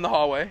Stampeded down the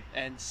hallway.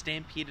 and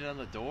stampeded on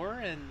the door,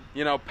 and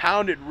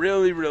Pounded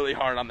really, really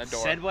hard on the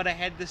door. said what I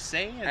had to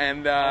say,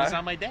 and, And, I was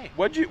on my day.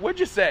 What'd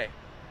you say?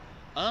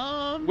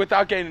 Um,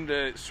 Without getting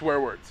into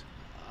swear words.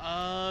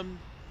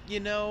 you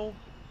know,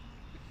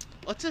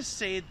 let's just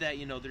say that,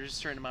 you know, there's a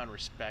certain amount of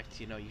respect,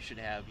 you know, you should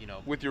have, you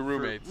know, With your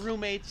roommates. for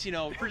roommates, you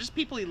know, for just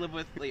people you live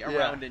with, like,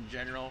 around in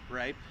general,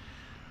 right?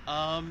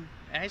 And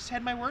I just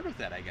had my word with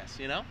that, I guess,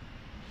 you know.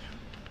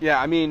 Yeah,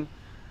 I mean,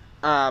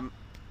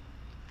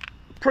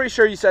 pretty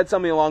sure you said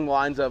something along the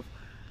lines of,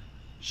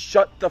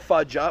 "Shut the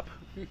fudge up."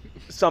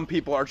 Some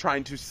people are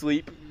trying to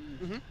sleep.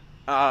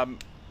 Mm-hmm.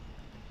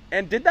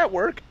 And did that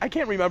work? I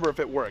can't remember if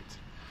it worked.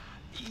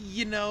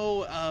 You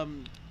know,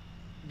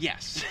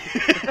 yes.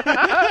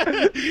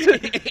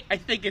 I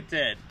think it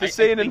did. To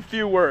say it in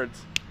few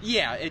words.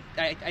 Yeah,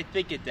 I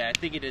think it did. I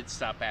think it did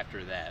stop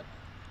after that.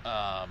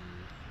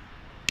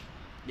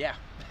 Yeah.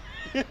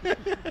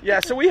 Yeah,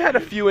 so we had a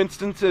few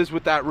instances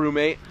with that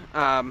roommate.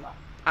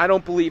 I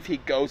don't believe he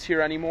goes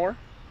here anymore.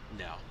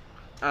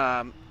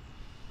 No.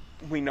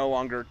 We no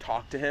longer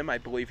talk to him. I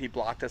believe he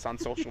blocked us on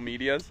social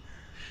medias.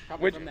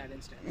 Probably Which- from that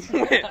instance.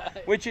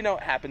 Which, you know,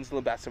 happens to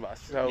the best of us.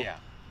 So,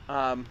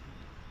 Yeah.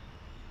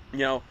 you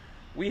know,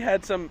 we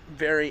had some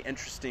very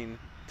interesting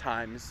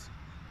times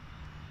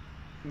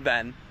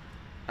then.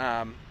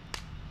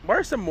 What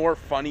are some more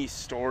funny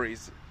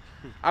stories?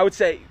 I would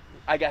say,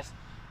 I guess,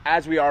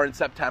 as we are in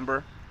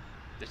September,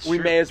 That's we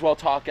true. may as well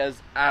talk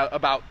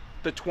about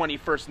the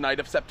 21st night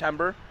of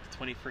September.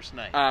 21st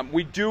night.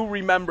 We do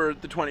remember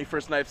the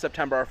 21st night of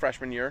September, our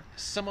freshman year.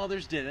 Some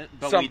others didn't,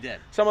 but some, we did.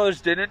 Some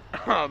others didn't.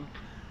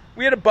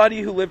 We had a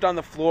buddy who lived on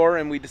the floor,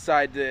 and we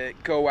decided to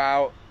go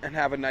out and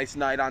have a nice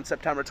night on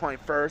September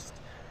 21st.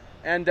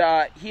 And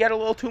he had a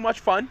little too much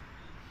fun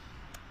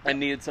and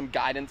needed some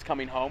guidance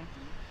coming home.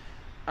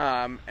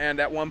 And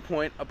at one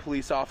point, a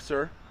police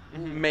officer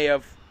may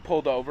have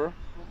pulled over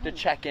to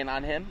check in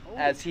on him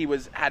as he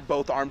had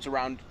both arms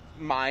around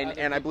mine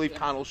and I believe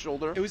Connell's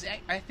shoulder. It was,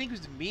 I think it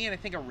was me and I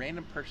think a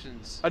random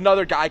person's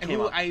Another guy came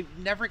who up. I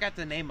never got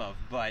the name of,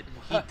 but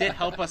he did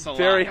help us a lot.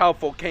 Very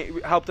helpful.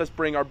 Helped us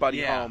bring our buddy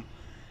Yeah. home.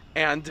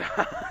 And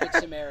Good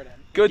Samaritan.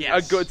 a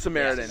Yes. good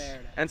Samaritan. Yes,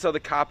 Samaritan. And so the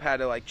cop had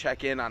to like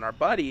check in on our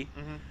buddy.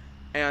 Mhm.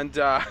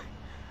 And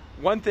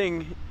one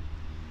thing,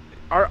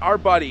 our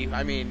buddy,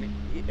 I mean,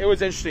 it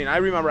was interesting. I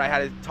remember I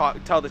had to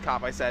tell the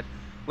cop, I said,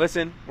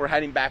 "Listen, we're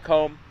heading back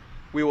home.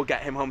 We will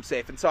get him home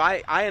safe." And so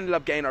I ended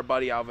up getting our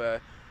buddy out of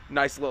a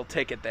nice little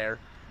ticket there.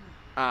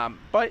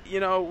 But you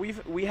know,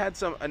 we had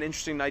an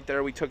interesting night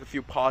there. We took a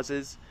few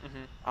pauses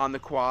on the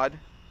quad.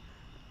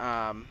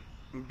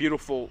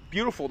 Beautiful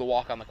to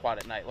walk on the quad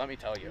at night, let me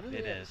tell you.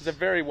 It It's is. a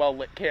very well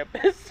lit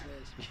campus.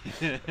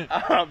 It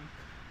is.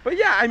 But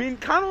yeah, I mean,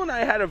 Connell and I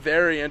had a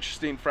very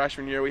interesting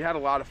freshman year. We had a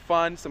lot of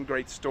fun, some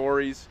great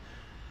stories.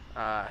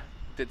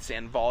 Did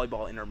sand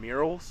volleyball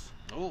intramurals.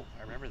 Oh,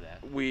 I remember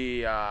that.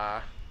 We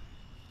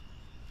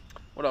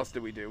what else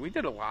did we do? We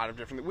did a lot of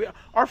different things.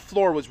 Our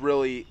floor was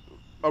really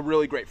a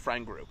really great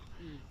friend group,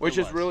 which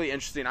It is was. really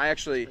interesting. I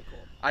actually Pretty cool.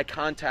 I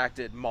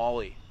contacted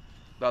Molly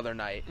the other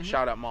night.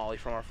 Shout out Molly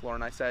from our floor,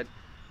 and I said,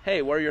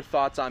 "Hey, what are your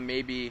thoughts on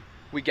maybe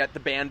we get the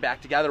band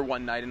back together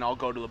one night and all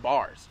go to the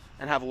bars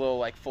and have a little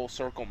like full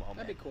circle moment?"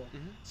 That'd be cool.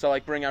 So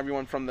like bring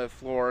everyone from the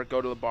floor,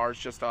 go to the bars,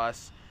 just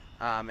us,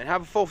 and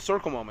have a full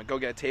circle moment. Go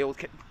get a table,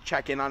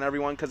 check in on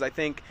everyone, because I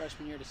think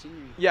Freshman year to senior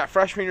year. yeah,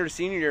 freshman year to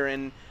senior year,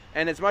 and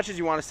as much as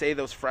you want to say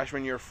those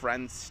freshman year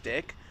friends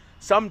stick,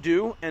 some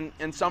do and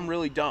some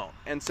really don't.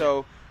 And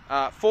so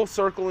full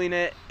circling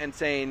it and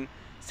seeing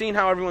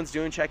how everyone's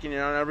doing, checking in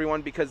on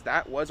everyone, because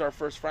that was our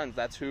first friends.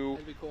 That's who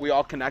That'd be cool. we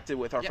all connected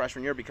with our Yep.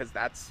 freshman year, because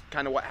that's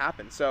kind of what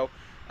happened. So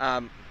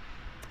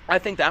I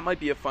think that might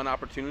be a fun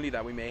opportunity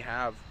that we may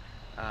have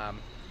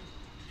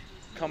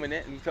coming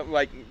in,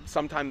 like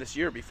sometime this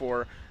year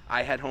before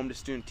I head home to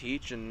student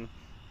teach, and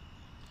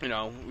you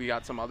know, we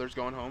got some others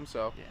going home.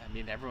 So Yeah, I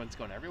mean, everyone's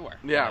going everywhere.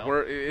 yeah,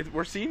 you know?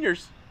 we're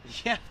seniors.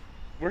 Yeah.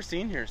 We're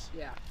seniors.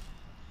 Yeah.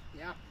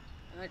 Yeah.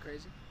 Isn't that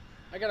crazy?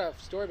 I got a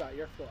story about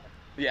your floor.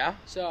 Yeah.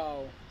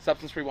 So,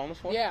 Substance free wellness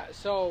floor. yeah,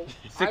 so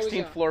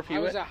 16th floor, I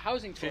was Hewitt? a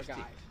housing tour 15th.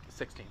 guide.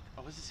 16.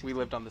 Oh, was it We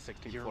lived on the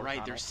 16th You're floor. right.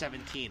 Connell. There's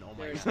 17. Oh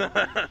my There's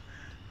god.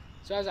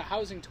 So I was a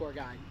housing tour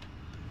guide.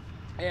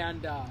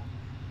 And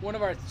one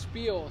of our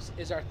spiels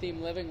is our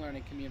theme living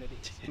learning community.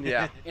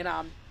 Yeah. And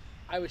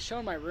I was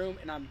showing my room,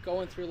 and I'm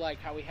going through like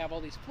how we have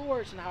all these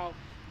floors and how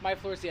my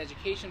floor is the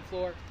education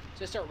floor.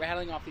 So I start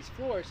rattling off these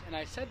floors, and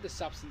I said the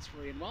substance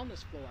free and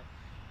wellness floor.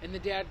 And the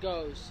dad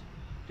goes,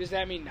 "Does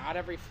that mean not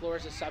every floor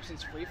is a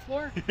substance free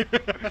floor?"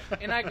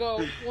 And I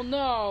go, "Well,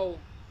 no."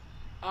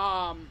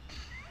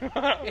 And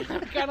I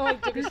kind of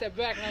like took a step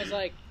back, and I was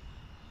like,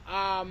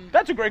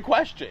 That's a great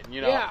question.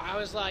 You know. yeah, I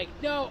was like,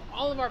 no,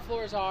 all of our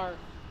floors are.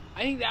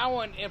 I think that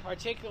one in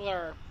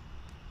particular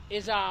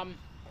is and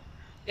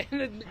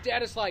the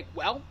dad is like,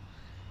 well,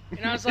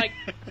 and I was like,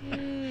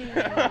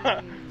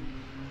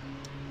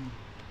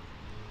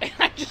 and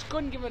I just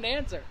couldn't give an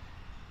answer,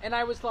 and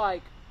I was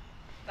like,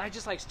 I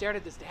just like stared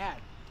at this dad,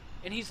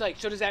 and he's like,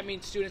 so does that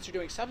mean students are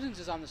doing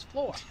substances on this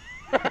floor?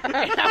 And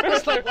I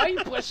was like, why are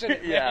you pushing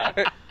it, man?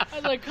 Yeah. I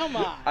was like, come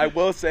on. I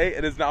will say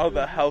it is now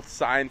the health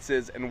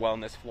sciences and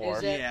wellness floor.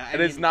 Is it? Yeah, It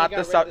is mean, not they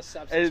the got rid of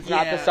sub. the It is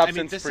not the Yeah,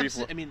 substance free substance-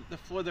 floor. I mean, the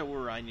floor that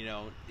we're on, you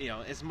know,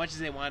 as much as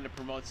they wanted to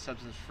promote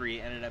substance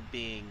free, ended up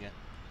being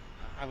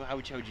How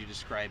would you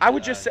describe? I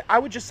would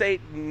just say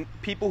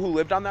people who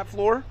lived on that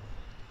floor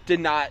did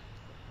not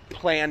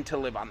plan to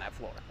live on that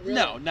floor. Really?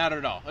 No, not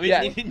at all. I mean,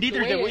 Yeah.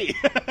 neither did we.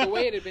 The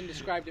way it had been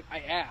described, I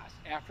asked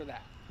after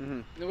that.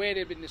 Mm-hmm. The way it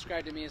had been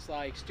described to me is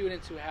like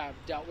students who have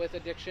dealt with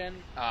addiction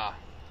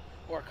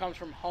or comes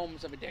from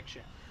homes of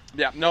addiction.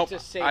 Yeah, nope.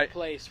 It's a safe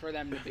place for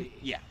them to be.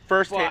 Yeah.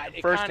 But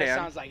it kind of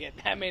sounds like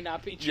that may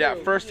not be true. Yeah,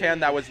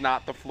 firsthand, that was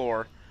not the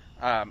floor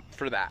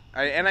for that.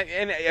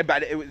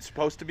 But it was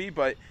supposed to be,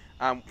 but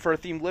for a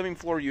themed living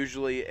floor,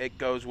 usually it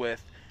goes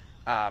with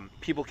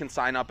people can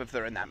sign up if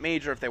they're in that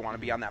major, if they want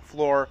to be on that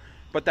floor.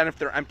 But then if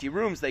they're empty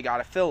rooms, they got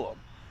to fill them.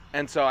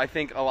 And so I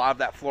think a lot of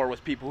that floor was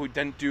people who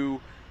didn't do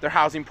their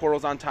housing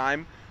portals on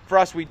time. For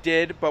us, we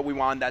did, but we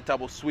wanted that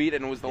double suite,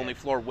 and it was the only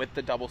floor with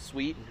the double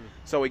suite. Mm-hmm.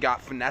 So we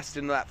got finessed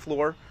into that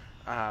floor.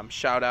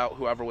 Shout out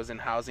whoever was in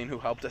housing who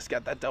helped us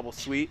get that double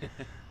suite.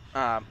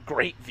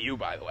 Great view,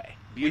 by the way.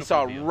 Beautiful we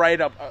saw view.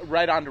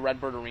 right onto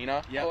Redbird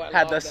Arena. Yep. Oh, I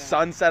Had the love that.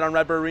 sunset on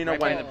Redbird Arena.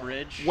 Right when by the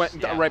bridge.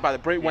 Right by the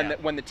bridge. Yeah.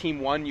 When the team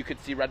won, you could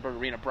see Redbird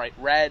Arena bright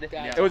red.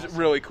 That's It was awesome.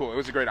 really cool. It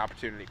was a great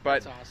opportunity.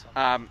 But That's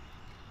awesome.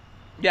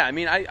 yeah, I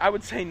mean, I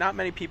would say not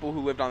many people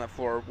who lived on that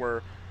floor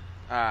were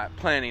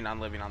planning on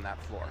living on that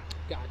floor.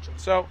 Gotcha.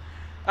 So,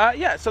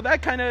 yeah, so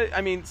that kind of,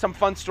 I mean, some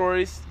fun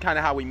stories, kind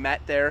of how we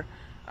met there.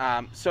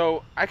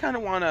 So I kind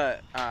of want to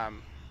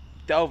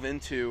delve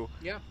into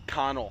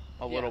Connell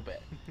a little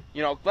bit.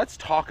 You know, let's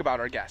talk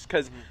about our guests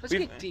because Let's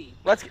get deep.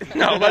 Let's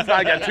not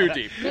get too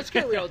deep. Let's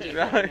get real deep.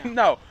 Right now.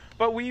 No,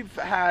 but we've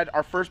had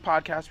our first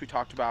podcast. We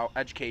talked about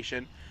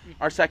education.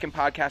 Our second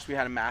podcast, we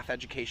had a math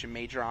education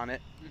major on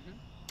it.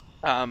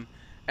 And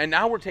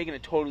now we're taking a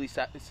totally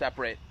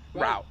separate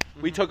route.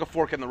 We took a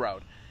fork in the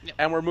road,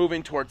 and we're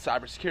moving towards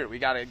cybersecurity. We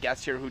got a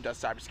guest here who does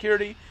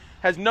cybersecurity,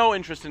 has no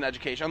interest in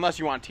education unless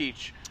you want to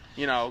teach,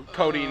 you know,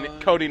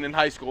 coding in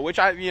high school, which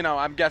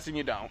I'm guessing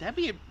you don't. That'd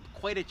be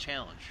quite a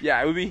challenge.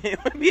 Yeah, it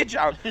would be a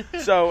challenge.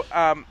 So,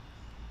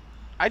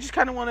 I just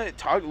kind of want to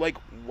talk, like,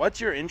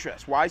 what's your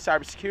interest? Why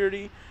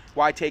cybersecurity?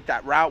 Why take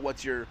that route?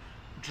 What's your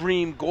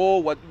dream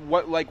goal?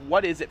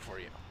 What is it for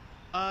you?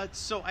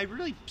 So I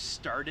really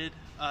started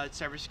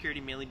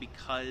cybersecurity mainly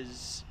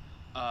because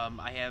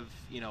I have,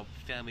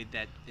 family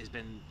that has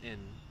been in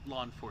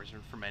law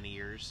enforcement for many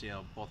years.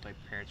 Both my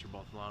parents are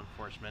both in law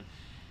enforcement.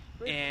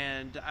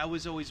 And I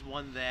was always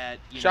one that...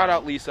 Shout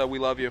out, Lisa. We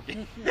love you.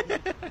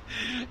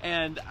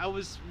 And I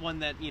was one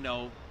that,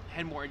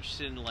 had more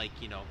interest in,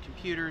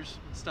 computers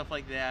and stuff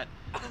like that.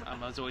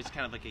 I was always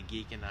kind of like a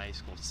geek in high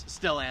school.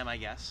 Still am, I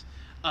guess.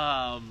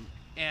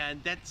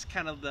 And that's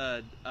kind of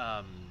the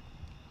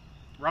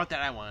route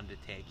that I wanted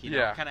to take.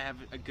 Kind of have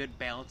a good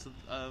balance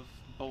of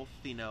both,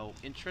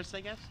 interests, I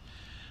guess.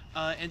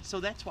 And so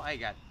that's why I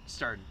got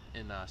started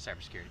in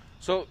cybersecurity.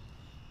 So,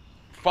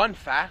 fun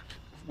fact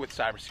with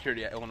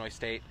cybersecurity at Illinois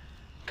State,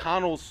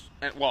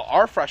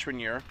 our freshman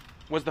year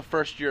was the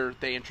first year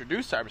they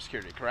introduced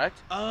cybersecurity,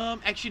 correct?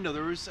 Actually, no.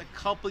 There was a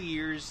couple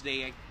years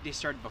they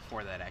started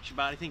before that, actually,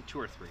 about I think 2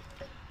 or 3.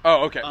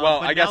 Oh, okay.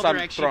 Well, but I guess now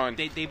I'm throwing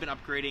they've been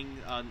upgrading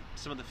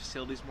some of the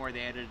facilities more.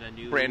 They added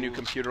a brand new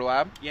computer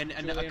lab. Yeah,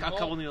 and a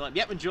couple new labs.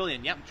 Yep, and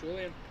Julian. Yep.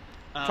 Julian.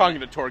 Talking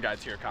to tour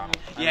guides here, Connell.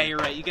 Yeah, you're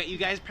right. You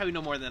guys probably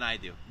know more than I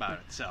do about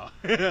it. So,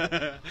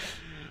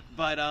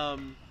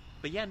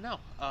 but yeah, no.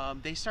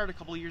 They started a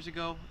couple of years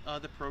ago.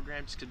 The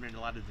program just because there's been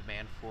a lot of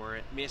demand for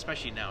it. I mean,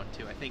 especially now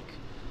too. I think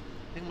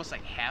almost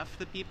like half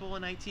the people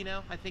in IT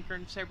now, I think, are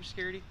in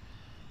cybersecurity.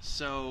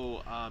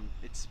 So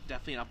it's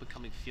definitely an up and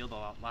coming field. A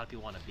lot of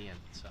people want to be in.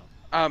 So,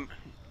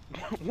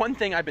 one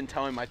thing I've been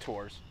telling my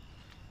tours,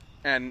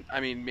 and I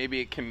mean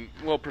maybe it can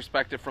a little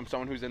perspective from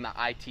someone who's in the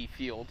IT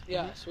field.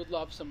 Yes, would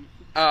love some.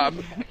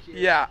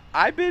 Yeah,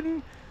 I've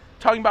been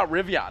talking about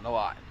Rivian a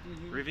lot.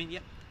 Rivian,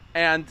 yep.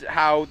 And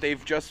how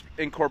they've just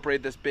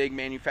incorporated this big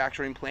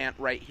manufacturing plant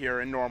right here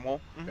in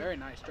Normal. Very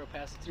nice. Drove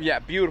past it. Yeah,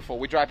 beautiful.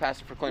 We drive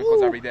past it for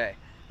clinicals every day,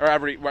 or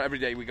every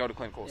day we go to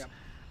clinicals. Yep.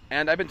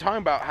 And I've been talking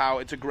about how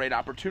it's a great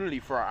opportunity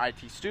for our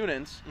IT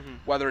students,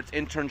 whether it's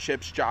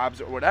internships,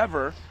 jobs, or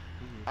whatever.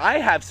 I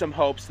have some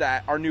hopes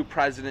that our new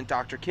president,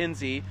 Dr.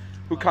 Kinsey,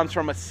 who comes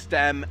from a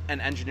STEM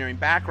and engineering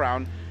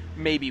background,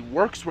 maybe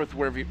works with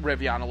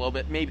Rivian a little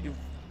bit, maybe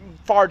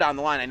far down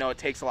the line. I know it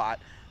takes a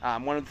lot.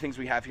 One of the things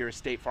we have here is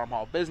State Farm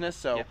Hall of Business,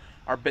 so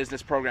our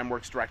business program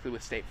works directly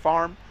with State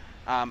Farm.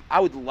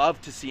 I would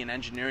love to see an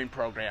engineering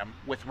program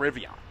with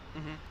Rivian.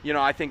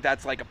 I think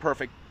that's like a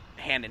perfect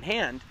hand in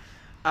hand.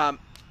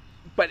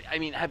 But, I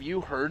mean, have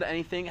you heard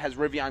anything? Has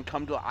Rivian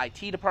come to the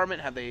IT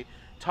department? Have they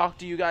talked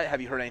to you guys? Have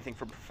you heard anything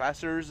from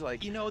professors?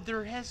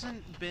 There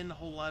hasn't been a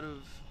whole lot of,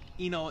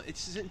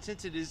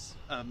 since it is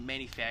a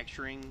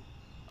manufacturing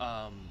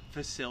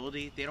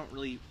facility, they don't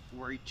really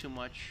worry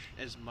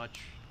as much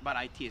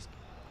about IT as,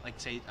 like,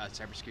 say,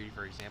 cybersecurity,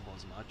 for example,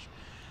 as much.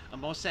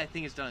 Most of that, I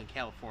think, is done in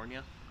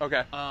California.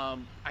 Okay.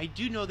 I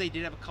do know they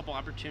did have a couple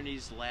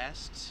opportunities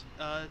last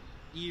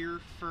year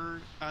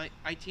for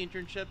IT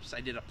internships. I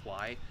did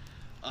apply.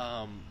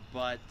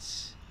 But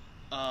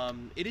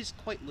it is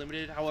quite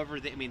limited. However,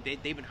 they've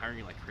been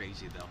hiring like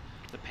crazy though.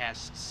 The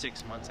past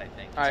 6 months, I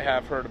think. I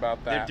have heard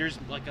about that. There's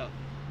like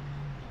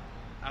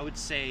I would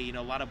say,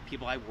 a lot of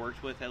people I've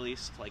worked with, at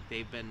least, like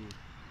they've been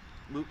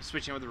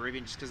switching over to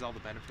Rivian just because of all the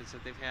benefits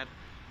that they've had.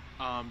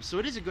 So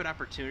it is a good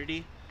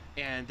opportunity,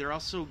 and they're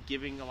also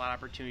giving a lot of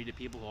opportunity to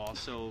people who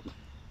also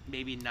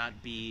maybe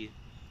not be,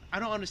 I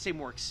don't want to say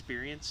more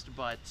experienced,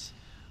 but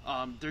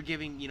they're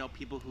giving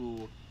people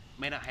who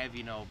may not have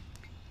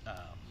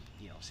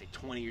say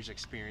 20 years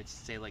experience,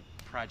 say like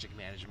project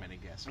management, I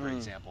guess, for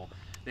example.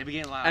 They've been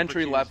getting a lot of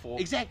Entry level.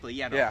 Exactly,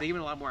 yeah. Yeah. They're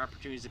giving a lot more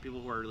opportunities to people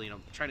who are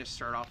trying to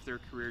start off their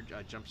career,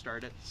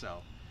 jumpstart it. So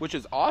Which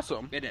is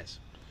awesome. it is.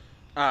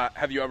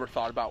 Have you ever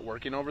thought about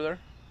working over there?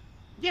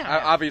 Yeah.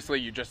 Obviously,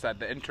 you just said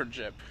the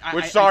internship. I-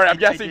 I'm I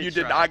guessing did you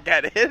did try. not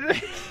get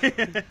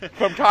it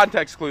from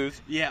context clues.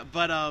 Yeah,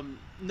 but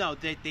no,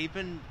 they've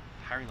been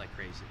hiring like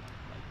crazy,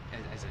 like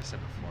as I said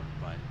before.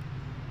 But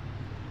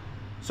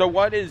So,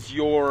 what is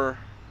your,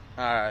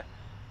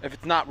 if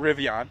it's not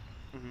Rivian,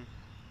 Mhm.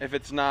 if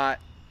it's not,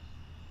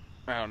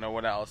 I don't know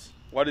what else.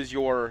 What is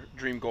your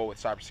dream goal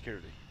with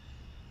cybersecurity?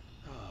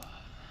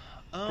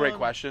 Great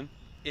question.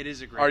 It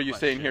is a great. Are you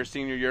question. sitting here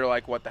senior year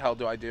like, what the hell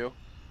do I do?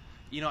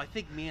 I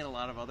think me and a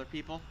lot of other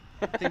people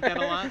think that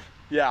a lot.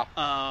 Yeah.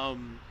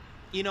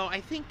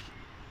 I think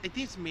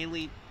it's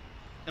mainly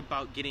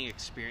about getting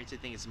experience. I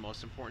think it's the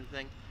most important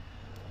thing.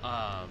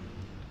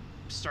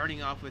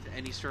 Starting off with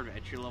any sort of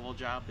entry level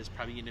job is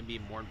probably going to be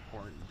more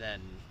important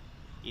than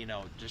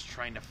just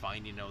trying to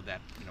find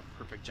that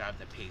perfect job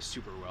that pays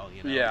super well.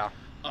 Yeah.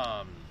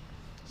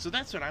 So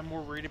that's what I'm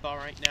more worried about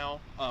right now.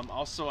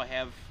 Also, I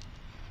have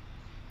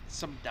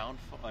some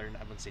downfall, or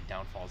I wouldn't say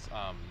downfalls.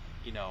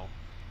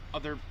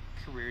 Other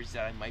careers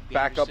that I might be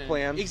Backup interested in.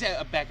 plan? Exactly,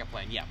 a backup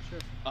plan. Yeah. Sure.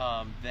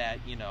 That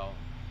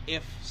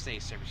if say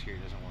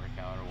cybersecurity doesn't work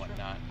out or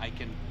whatnot, I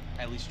can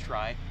at least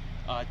try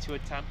to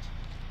attempt.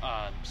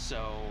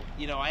 So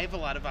I have a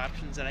lot of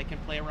options that I can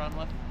play around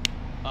with.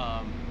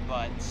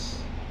 But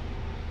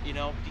you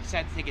just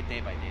have to take it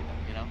day by day,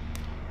 though.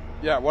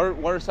 Yeah.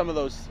 What are some of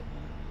those?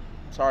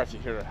 Sorry if you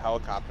hear a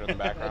helicopter in the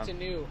background. That's a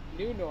new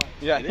noise.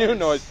 Yeah, It new is.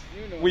 noise.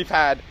 New noise. We've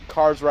had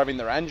cars revving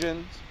their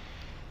engines.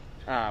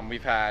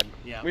 We've had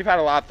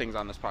a lot of things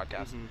on this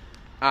podcast.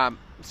 Mhm.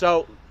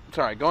 So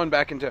sorry, going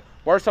back into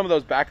what are some of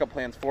those backup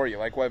plans for you?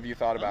 Like, what have you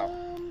thought about?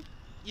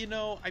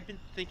 I've been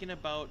thinking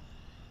about.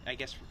 I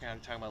guess we're kind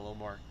of talking about a little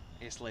more.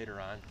 I guess later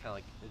on, kind of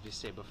like I just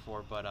said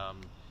before, but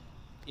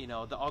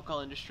the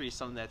alcohol industry is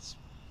something that's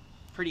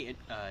pretty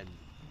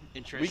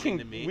interesting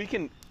to me. We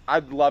can.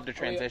 I'd love to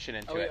transition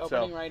into Are we it.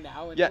 opening So right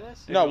now into yeah,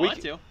 this? If no, you we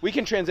want can, to. we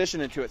can transition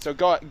into it. So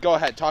go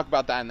ahead, talk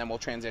about that, and then we'll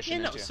transition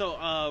Yeah, no. into.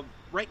 So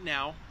right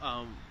now,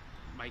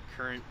 my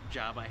current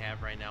job I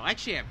have right now,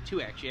 actually I have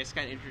two. Actually, I just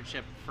got an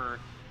internship for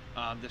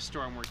the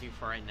store I'm working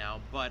for right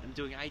now, but I'm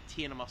doing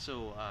IT and I'm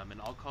also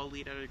an alcohol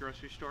lead at a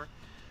grocery store.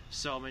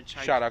 So I'm in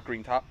charge. Shout out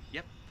Green Top.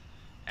 Yep,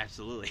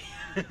 absolutely.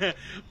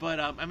 But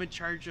I'm in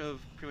charge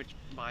of pretty much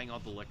buying all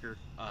the liquor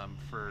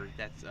for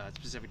that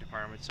specific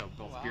department. So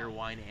both Wow. beer,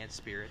 wine, and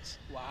spirits.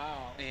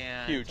 Wow.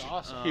 And Huge. That's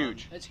awesome.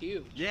 Huge. That's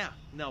huge. Yeah,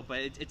 no, but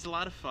it's a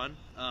lot of fun.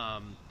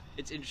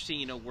 It's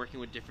interesting,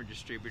 working with different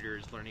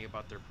distributors, learning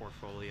about their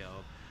portfolio.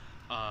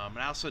 And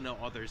I also know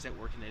others that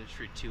work in the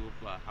industry too,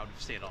 out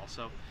of state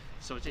also.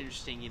 So it's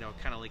interesting,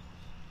 kind of like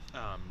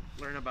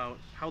learn about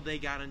how they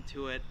got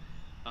into it,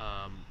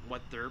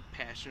 what they're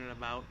passionate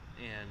about,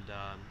 and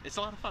it's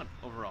a lot of fun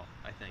overall,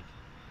 I think.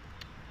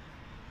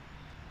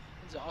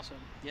 That's awesome.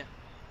 Yeah.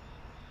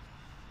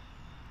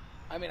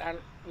 I mean,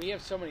 we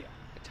have so many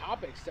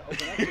topics to open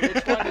up to.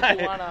 Which one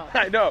do you want to...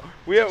 I know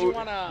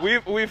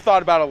we've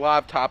thought about a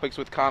lot of topics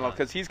with Connell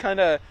because he's kind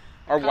of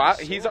our wild.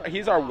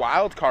 He's our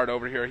wild card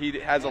over here. He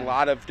has a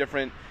lot of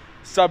different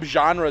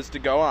subgenres to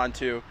go on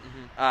to.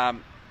 Mm-hmm.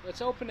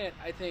 Let's open it.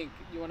 I think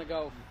you want to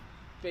go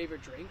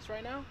favorite drinks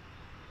right now?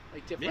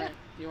 Like different... Yeah.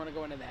 You want to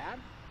go into that?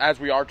 As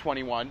we are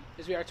 21.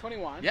 Because we are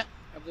 21. Yeah.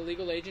 Of the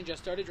legal age and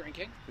just started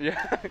drinking.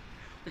 Yeah.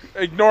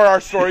 Ignore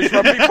our stories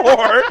from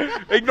before.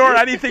 Ignore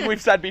anything we've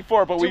said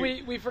before. But So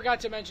we forgot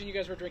to mention you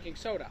guys were drinking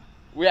soda.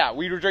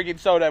 we were drinking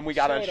soda and we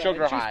got a Soda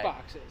sugar and juice high.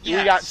 boxes. We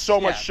got so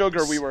much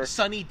sugar. We were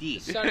Sunny D.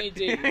 Sunny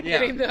D.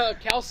 Getting the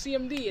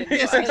calcium D in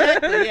Yes,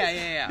 exactly.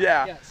 Yeah.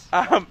 Yeah. Yes.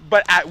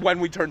 But when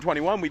we turned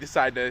 21, we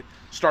decided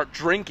to start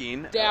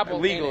drinking Dabble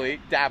in legally.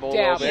 it. Dabble a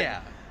little bit.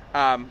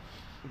 Yeah.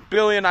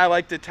 Billy and I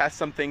like to test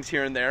some things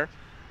here and there.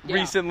 Yeah.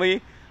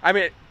 Recently, I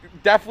mean,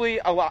 definitely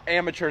a lot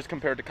amateurs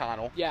compared to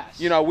Connell. Yes.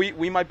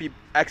 We might be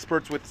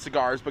experts with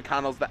cigars, but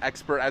Connell's the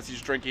expert as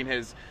he's drinking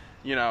his,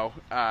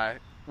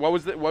 what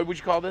would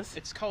you call this?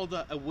 It's called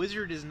A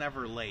Wizard Is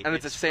Never Late. And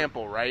it's a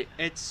sample, right?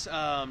 It's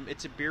a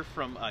beer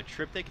from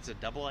Triptych. It's a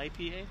double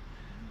IPA.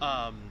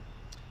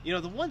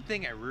 The one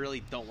thing I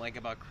really don't like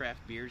about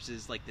craft beers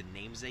is like the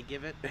names they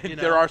give it.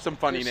 There are some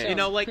funny There's names.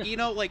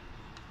 some. Like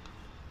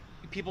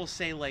people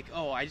say like,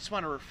 oh, I just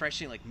want a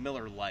refreshing like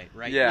Miller Lite,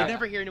 right? Yeah. You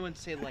never hear anyone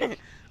say like,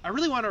 I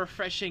really want a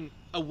refreshing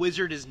A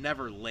Wizard Is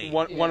Never Late.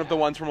 One of the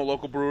ones from a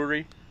local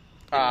brewery.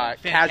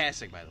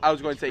 Fantastic, by the way. I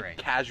was going to It's say great.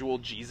 Casual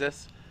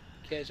Jesus.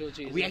 Casual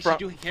Jesus. We actually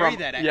do carry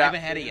that. I haven't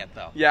had it yet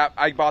though. Yeah,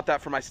 I bought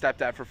that for my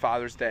stepdad for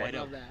Father's Day. White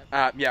Love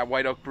Oak. that.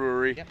 White Oak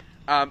Brewery.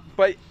 Yep.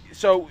 But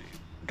so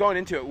going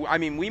into it, I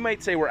mean, we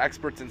might say we're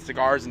experts in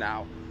cigars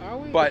now, Are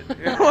we? but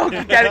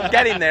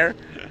getting there.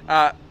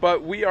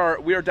 But we are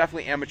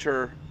definitely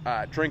amateur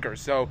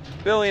drinkers. So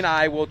Billy and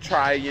I will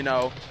try,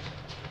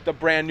 the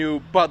brand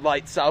new Bud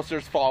Light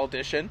Seltzer's Fall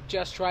Edition.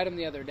 just tried them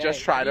the other day.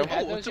 Just tried Have you them.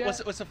 had those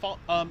yet? What's the fault?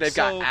 They've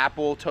got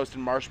apple, toasted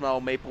marshmallow,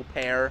 maple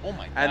pear. Oh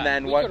my God. And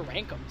then We what? could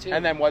rank them too.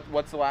 And then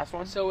what's the last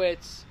one? So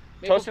it's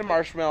maple Toasted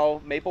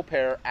marshmallow, maple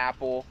pear,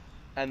 apple,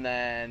 and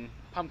then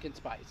pumpkin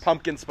spice.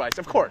 pumpkin spice.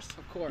 Of course.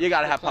 Of course. You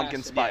got to The have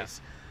pumpkin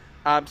classic.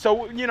 spice. So,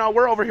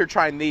 we're over here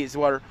trying these,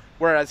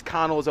 whereas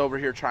Connell's over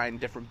here trying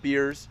different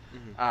beers,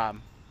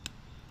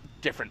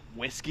 different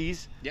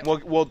whiskeys. Yep.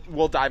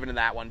 We'll dive into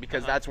that one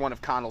because Uh-huh. that's one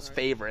of Connell's Right.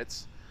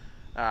 favorites.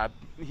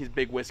 He's a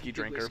big whiskey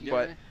drinker. whiskey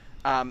But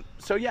guy.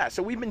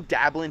 so we've been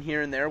dabbling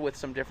here and there with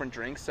some different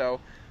drinks. So,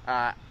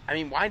 I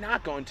mean, why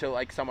not go into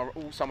like some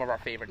of our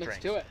favorite Let's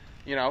drinks? do it.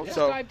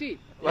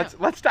 Let's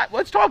Let's dive deep.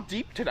 let's talk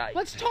deep tonight.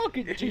 Let's talk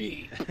it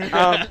deep.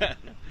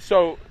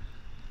 So,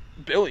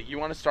 Billy, you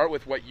want to start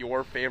with what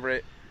your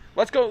favorite?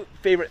 Let's go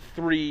favorite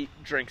 3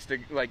 drinks to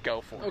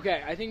go for.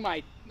 Okay, I think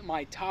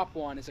my top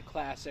one is a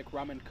classic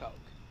rum and coke.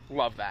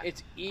 Love that.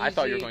 It's easy. I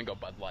thought you were going to go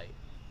Bud Light.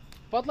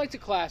 Bud Light's a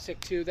classic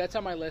too. That's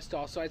on my list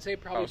also. I'd say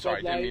probably Oh,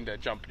 sorry, Bud Light. didn't mean to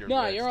jump your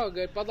No, list. you're all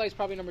good. Bud Light's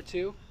probably number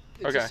 2.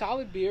 It's Okay. a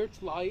solid beer.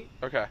 It's light.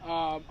 Okay.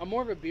 I'm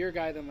more of a beer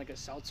guy than like a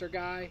seltzer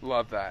guy.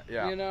 Love that.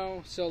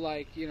 Yeah. So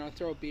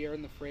throw a beer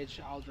in the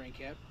fridge, I'll drink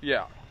it.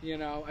 Yeah.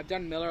 I've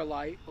done Miller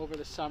Lite over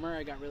the summer.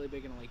 I got really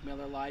big into like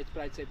Miller Lights,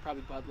 but I'd say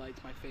probably Bud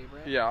Light's my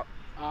favorite. Yeah.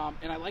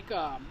 And I like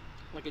a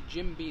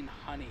Jim Beam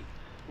honey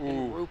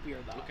and Ooh. root beer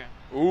though. Okay.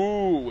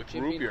 Ooh, with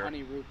Jim root Beam beer.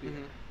 honey root beer.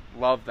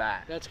 Love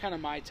that. That's kind of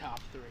my top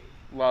 3.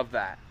 Love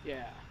that.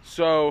 Yeah.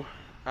 So,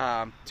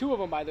 2 of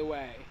them, by the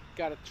way,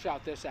 got to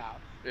shout this out.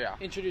 yeah.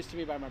 Introduced to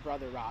me by my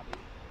brother Robbie.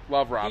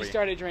 Love Robbie. He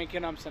started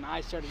drinking them, and I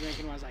started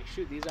drinking them. I was like,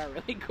 shoot, these are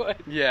really good.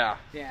 Yeah.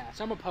 Yeah,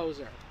 so I'm a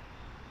poser.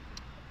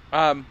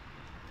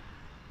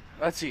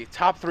 Let's see.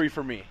 Top 3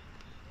 for me.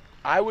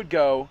 I would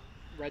go.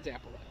 Red's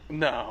Apple Ale.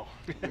 No,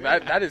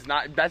 that's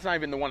not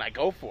even the one I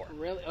go for.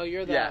 Really? Oh,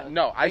 you're the Yeah,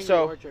 no, Angry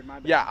Orchard, my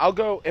bad. yeah, I'll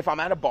go if I'm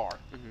at a bar.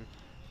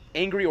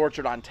 Angry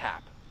Orchard on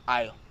tap.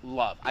 I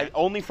love. I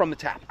only from the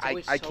tap. It's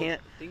always I so-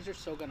 can't. Things are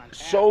so good on tap.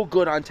 So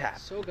good on tap.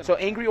 So good So on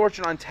tap. Angry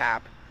Orchard on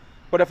tap.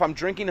 But if I'm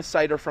drinking a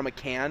cider from a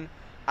can,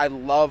 I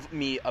love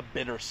me a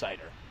bitter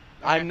cider.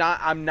 Okay.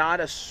 I'm not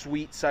a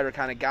sweet cider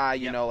kind of guy.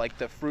 You Yep. know, like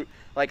the fruit.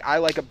 Like I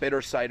like a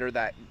bitter cider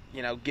that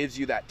gives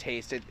you that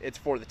taste. It's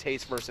for the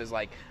taste versus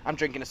like I'm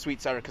drinking a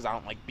sweet cider because I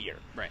don't like beer.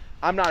 Right.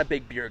 I'm not a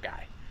big beer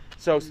guy.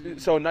 So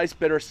a nice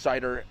bitter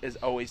cider is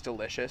always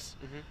delicious.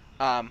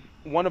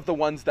 One of the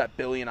ones that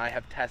Billy and I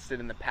have tested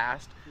in the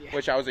past, Yeah.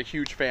 which I was a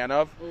huge fan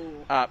of,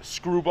 Ooh.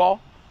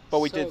 Screwball. But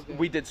we So did good.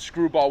 we did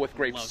Screwball with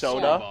grape Love soda.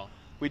 Screwball.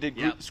 We did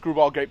Yep.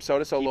 Screwball grape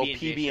soda, so a little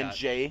PB&J PB and shot.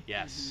 J.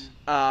 Yes.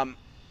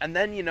 And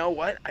then you know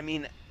what? I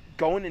mean,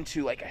 going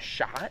into like a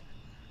shot,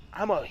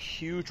 I'm a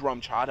huge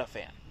rum chata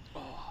fan. Oh,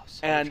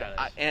 so And chata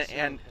I, is and, so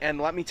and good. and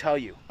let me tell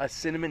you, a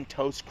cinnamon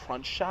toast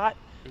crunch shot,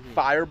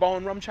 Fireball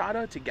and rum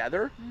chata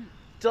together,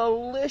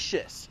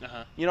 delicious.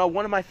 Uh-huh.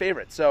 One of my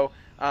favorites. So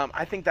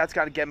I think that's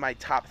got to get my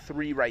top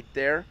 3 right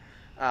there.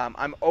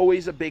 I'm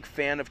always a big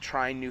fan of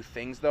trying new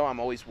things, though. I'm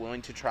always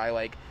willing to try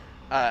like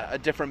a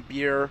different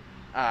beer.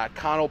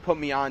 Connell put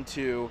me on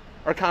to,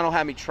 or Connell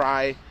had me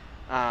try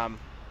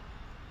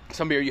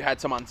some beer. You had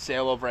some on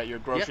sale over at your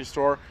grocery Yep.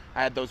 store.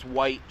 I had those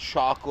white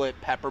chocolate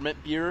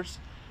peppermint beers,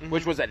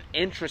 which was an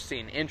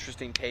interesting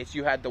taste.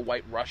 You had the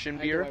White Russian I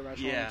had the beer. White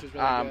Russian, Yeah. which is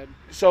really good.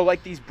 So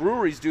like these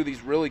breweries do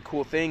these really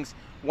cool things.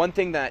 One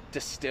thing that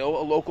Distill,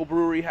 a local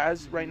brewery,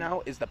 has right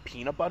now is the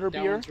peanut butter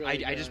That beer. one's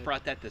really I just good.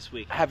 brought that this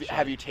week. Have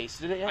actually. you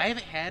tasted it yet? I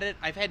haven't had it.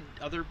 I've had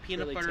other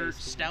peanut Really butter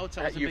tasty. stouts.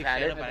 I was a You've big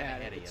had fan it? of, but I I've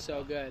haven't had had it It's yet.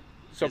 so good.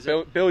 So Is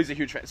it? Billy's a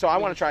huge fan. So I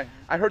want Big to try. fan.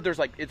 I heard there's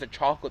like it's a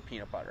chocolate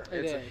peanut butter.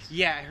 It It's is.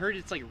 Yeah, I heard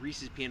it's like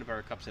Reese's peanut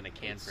butter cups in a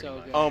can. It's pretty so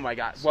much. good. Oh my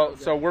god. So Well,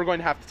 good. so we're going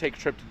to have to take a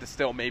trip to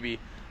Distill. Maybe,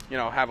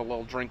 have a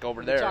little drink over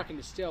When there. you're talking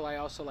to Still, I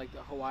also like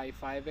the Hawaii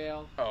 5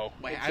 Ale. Oh,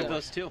 Wait, It's I have a-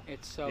 those too.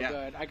 It's so Yeah.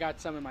 good. I got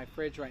some in my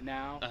fridge right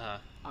now. Uh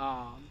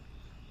huh.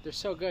 They're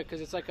so good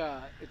because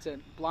it's a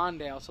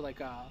blonde ale, so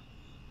like a.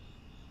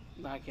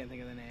 I can't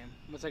think of the name.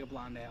 What's like a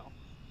blonde ale?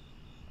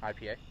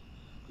 IPA.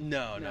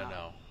 No.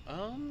 No. I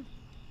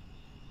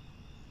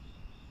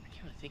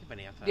can't really think of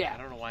any after that. Yeah. I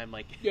don't know why I'm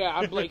like. Yeah,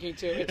 I'm blanking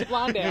too. It's a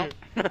blonde ale,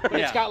 but it's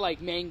Yeah. got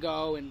like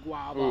mango and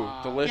guava. Ooh,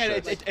 delicious. Yeah,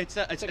 Like- it's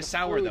like a a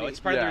sour though. fruity- It's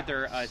part Yeah. of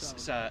their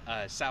So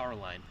sour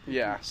line.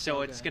 Yeah. So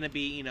So it's good. gonna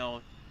be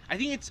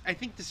I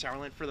think the sour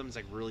line for them is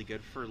like really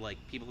good for like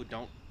people who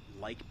don't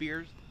like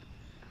beers,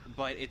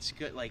 but it's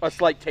good like A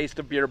slight taste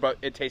of beer, but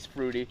it tastes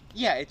fruity.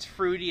 yeah, it's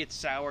fruity, it's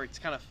sour, it's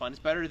kind of fun. It's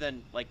better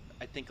than like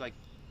I think like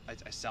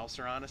a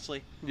seltzer.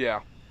 Honestly, Yeah.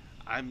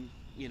 I'm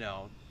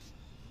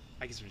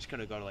I guess we're just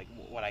gonna go to like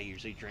what I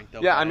usually drink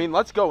though. Yeah. but I mean,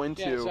 let's go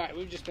into. Yeah, sorry,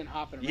 we've just been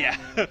hopping around. yeah,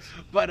 man.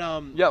 but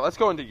Yeah, let's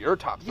go into your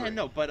top 3. yeah,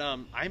 no, but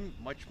I'm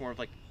much more of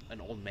like an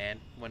old man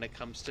when it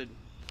comes to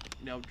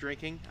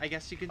drinking. I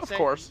guess you could Of say.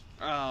 course.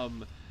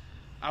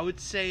 I would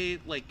say,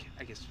 like,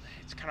 I guess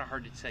it's kind of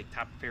hard to say like,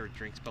 top favorite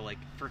drinks, but like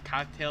for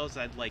cocktails,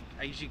 I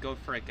usually go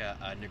for like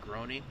a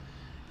Negroni.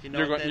 If you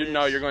know what that is?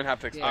 No, you're going to have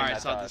to explain All right,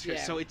 that so, to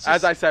us. so it's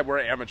As just, I said, we're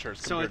amateurs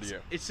so compared to you.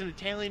 it's an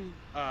Italian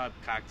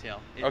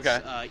cocktail. It's,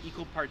 Okay.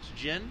 Equal parts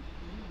gin,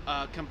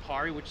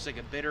 Campari, which is like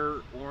a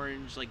bitter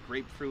orange, like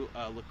grapefruit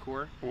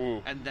liqueur,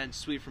 Ooh. and then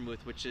sweet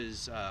vermouth, which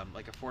is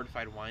like a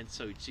fortified wine.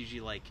 So it's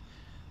usually like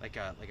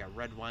a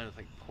red wine with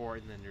like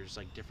port, and then there's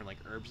like different like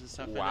herbs and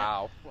stuff.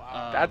 Wow.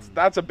 Wow.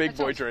 that's a big That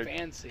boy sounds drink.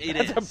 fancy. It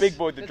That's a is. big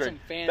boy to That's drink.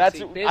 some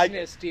fancy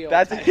business deal.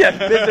 That's type.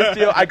 business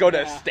deal. I go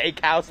to a Yeah.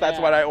 steakhouse. That's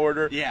Yeah. what I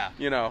order. Yeah.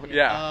 You know.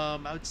 Yeah.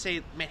 I would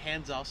say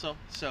Manhattan's also.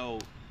 So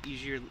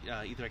usually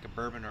either like a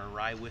bourbon or a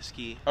rye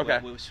whiskey. Okay.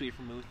 With sweet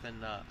vermouth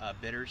and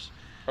bitters.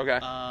 Okay.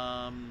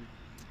 God,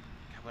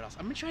 what else?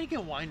 I've been trying to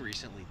get wine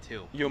recently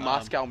too. You a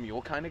Moscow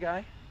Mule kind of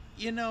guy?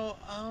 You know,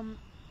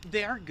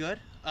 they are good.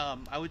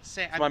 I would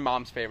say It's my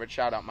mom's favorite.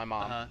 Shout out my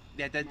mom.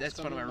 yeah, that's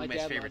one of my My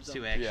roommate's dad favorites loves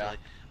too, them. actually. Yeah.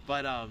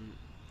 But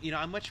you know,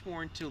 I'm much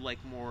more into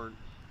like more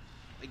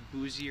like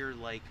boozier,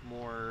 like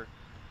more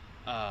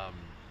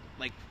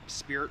like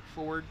spirit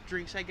forward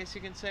drinks, I guess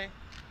you can say.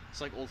 It's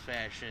like old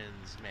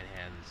fashions,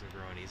 Manhattans,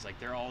 Negronis. Like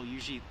they're all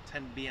usually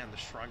tend to be on the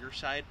stronger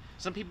side.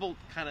 Some people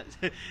kind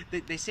of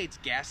they say it's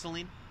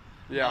gasoline.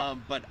 Yeah.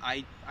 But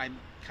I'm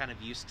kind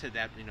of used to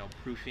that, you know,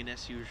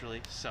 proofiness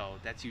usually. So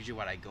that's usually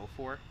what I go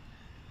for.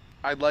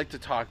 I'd like to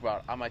talk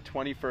about on my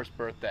 21st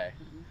birthday,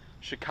 Mhm.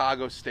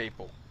 Chicago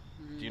staple.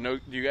 Mhm.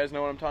 Do you guys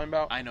know what I'm talking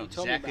about? I know You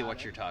told me exactly about what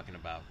it. you're talking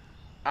about.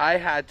 I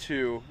had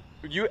to.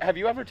 Have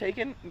you ever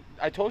taken?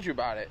 I told you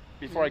about it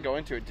before I Mhm. go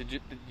into it. Did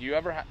you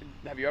ever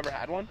have you ever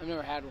had one? I've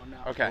never had one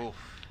now. Okay. Oof.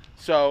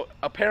 So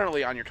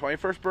apparently on your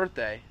 21st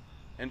birthday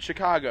in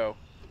Chicago,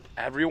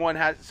 everyone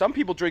has. Some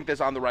people drink this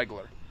on the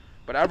regular,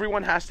 but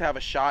everyone has to have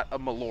a shot of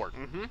Malort.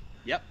 Mm-hmm.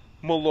 Yep.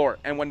 Malort.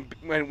 And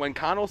when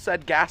Connell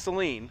said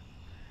gasoline,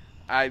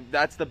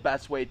 that's the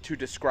best way to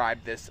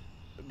describe this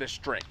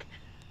drink.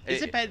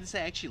 Is it bad to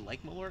say I actually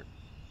like Malort?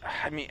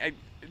 I mean,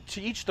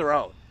 to each their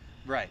own.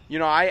 Right. You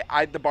know,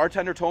 the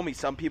bartender told me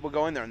some people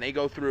go in there and they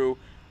go through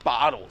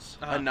bottles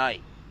Uh-huh. a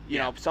night. You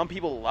Yeah. know, some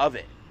people love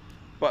it.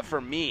 But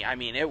for me, I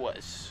mean, it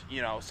was,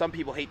 you know, some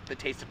people hate the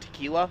taste of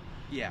tequila.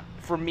 Yeah.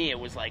 For me, it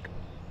was like,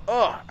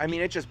 ugh. I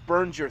mean, it just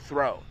burns your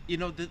throat. You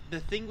know, the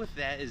thing with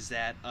that is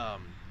that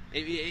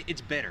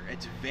it's bitter.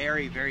 It's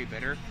very, very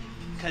bitter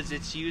because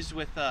it's used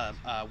with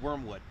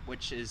wormwood,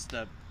 which is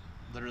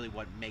literally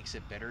what makes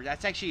it bitter.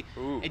 That's actually,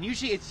 Ooh. and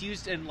usually it's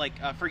used in like,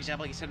 for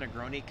example, like you said,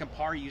 Negroni.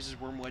 Campari uses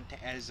wormwood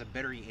as a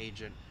bittering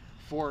agent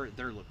for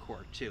their liqueur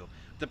too.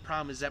 The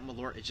problem is that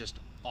Malort is just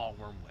all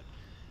wormwood.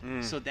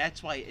 Mm. So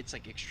that's why it's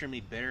like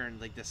extremely bitter,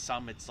 and like to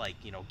some it's like,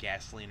 you know,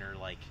 gasoline or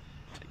like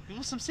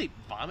people some say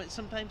vomit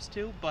sometimes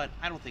too, but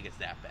I don't think it's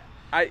that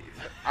bad.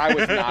 I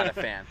was not a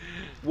fan.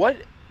 What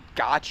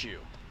got you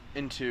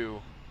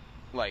into,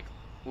 like,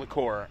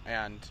 liqueur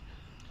and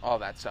all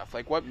that stuff?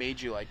 Like, what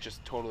made you, like,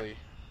 just totally...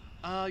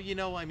 You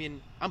know, I mean,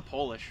 I'm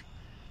Polish.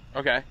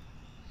 Okay.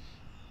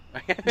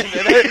 that's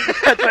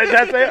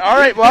it. All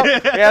right, well,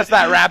 yes,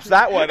 that wraps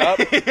that one up.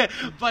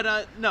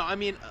 But no, I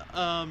mean,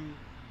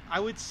 I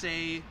would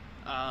say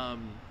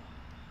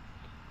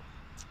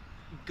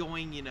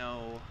going, you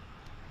know,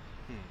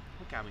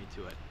 what got me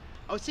to it?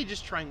 I would say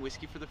just trying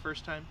whiskey for the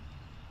first time.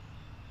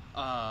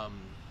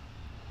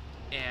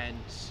 And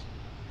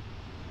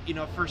you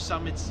know, for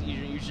some it's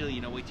usually, you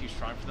know, way too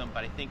strong for them,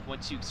 but I think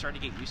once you start to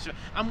get used to it,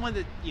 I'm one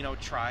that, you know,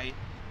 try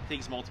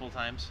things multiple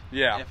times.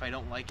 Yeah. If I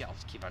don't like it, I'll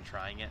just keep on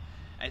trying it.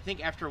 I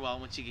think after a while,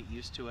 once you get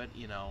used to it,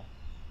 you know,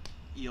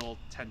 you'll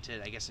tend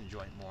to, I guess,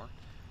 enjoy it more.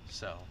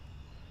 So.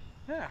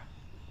 Yeah.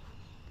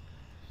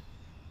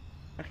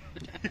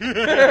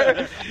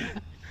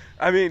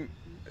 I mean,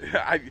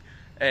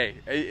 hey,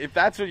 if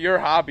that's what your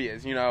hobby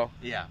is, you know,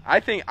 Yeah. I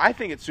think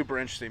it's super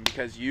interesting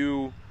because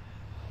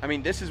I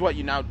mean, this is what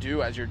you now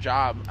do as your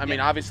job. I mean,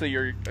 Yeah. obviously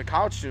you're a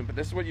college student, but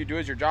this is what you do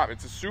as your job.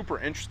 It's a super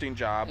interesting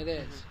job. It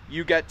is.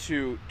 You get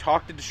to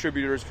talk to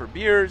distributors for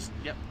beers,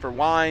 Yep. for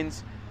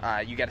wines.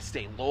 You get to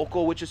stay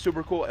local, which is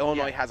super cool.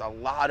 Illinois Yeah. has a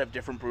lot of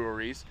different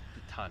breweries.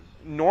 A ton.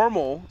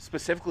 Normal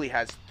specifically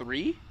has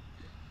 3,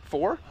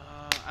 4.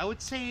 I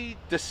would say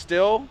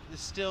Distill,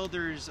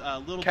 there's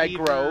Little Keg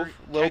Beaver, Grove,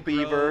 Little Keg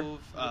Beaver. Grove,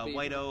 Little Beaver,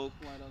 White Oak.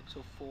 White Oak,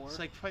 so 4. It's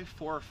like probably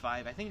 4 or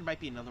 5. I think there might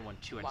be another one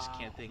too. I just Wow.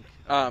 can't think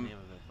of the name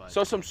of it. But.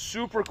 So some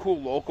super cool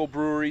local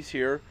breweries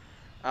here.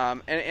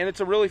 And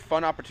it's a really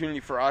fun opportunity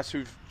for us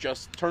who've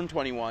just turned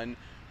 21.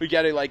 We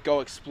get to like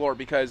go explore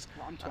because,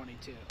 Well, I'm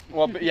 22.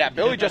 well, yeah,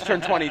 Billy just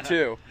turned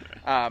 22.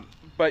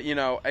 But you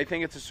know, I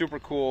think it's a super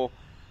cool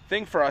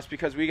thing for us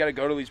because we got to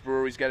go to these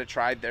breweries, get to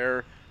try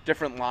their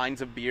different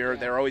lines of beer. Yeah.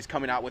 They're always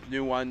coming out with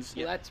new ones.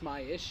 Well, that's my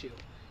issue.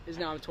 Is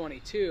now I'm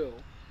 22,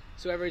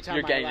 So every time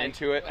You're getting I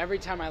into it? Every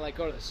time I like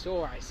go to the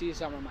store, I see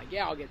something, I'm like,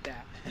 yeah, I'll get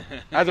that.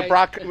 As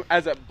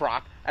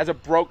a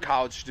broke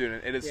college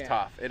student, it is Yeah.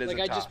 tough. It is like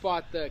a I tough. just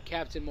bought the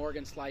Captain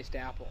Morgan sliced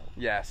apple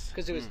Yes.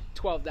 because it was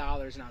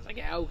 $12, and I was like,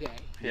 yeah, okay.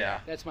 Yeah.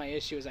 That's my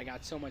issue is I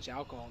got so much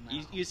alcohol now.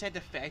 You just had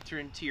to factor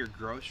into your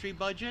grocery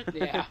budget.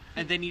 Yeah.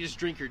 And then you just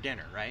drink your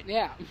dinner, right?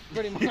 Yeah,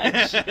 pretty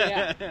much.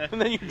 Yeah. And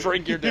then you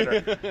drink your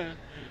dinner.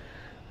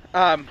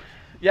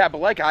 Yeah, but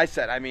like I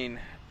said, I mean,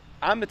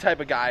 I'm the type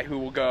of guy who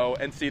will go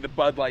and see the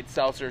Bud Light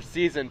Seltzer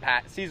seasonal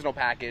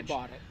package.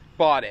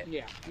 Bought it.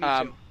 Yeah.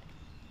 Yeah, me too.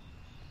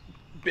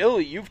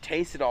 Billy, you've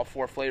tasted all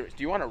 4 flavors.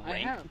 Do you want to I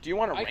rank? have. Do you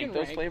want I to can rank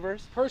those rank.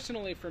 flavors?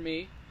 Personally, for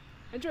me,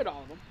 I enjoyed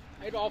all of them.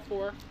 I had all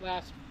 4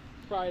 last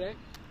Friday.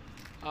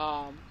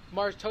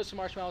 Toasted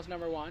marshmallows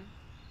number 1.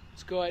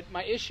 It's good.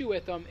 My issue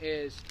with them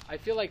is I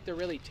feel like they're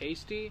really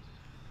tasty.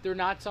 They're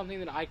not something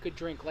that I could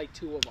drink like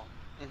 2 of them.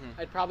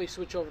 Mm-hmm. I'd probably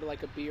switch over to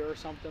like a beer or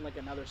something, like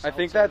another seltzer. I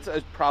think that's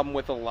a problem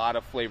with a lot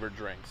of flavored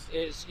drinks.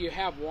 Is you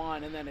have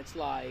one and then it's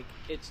like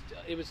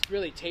it was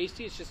really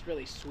tasty. It's just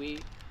really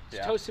sweet. It's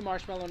Yeah. Toasted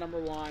marshmallow number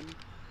 1.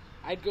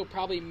 I'd go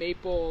probably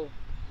maple.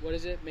 What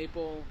is it?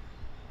 Maple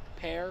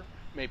pear.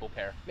 Maple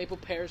pear. Maple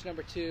pears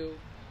number 2.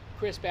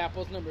 Crisp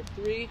apples number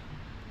 3.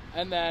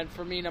 And then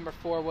for me number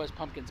 4 was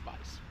pumpkin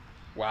spice.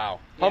 Wow.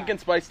 Yeah. Pumpkin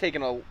spice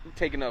taking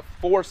a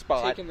 4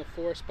 spot Taking the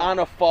 4 spot. on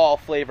a fall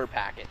flavor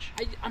package.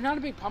 I'm not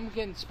a big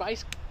pumpkin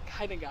spice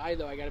kind of guy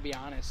though. I got to be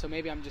honest. So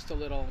maybe I'm just a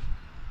little.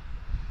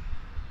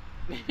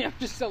 Maybe I'm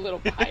just a little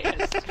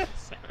biased.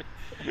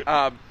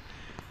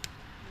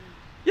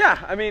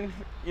 Yeah, I mean,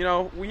 you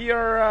know,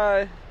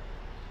 we're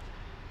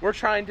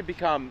trying to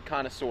become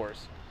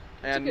connoisseurs,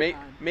 and good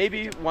time. maybe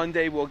It's a good time. one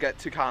day we'll get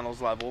to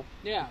Connell's level.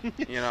 Yeah.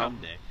 You know,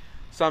 Someday.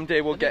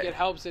 someday we'll I think get. it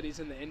helps that he's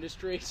in the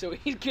industry, so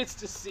he gets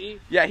to see.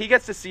 Yeah, he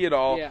gets to see it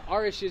all. Yeah,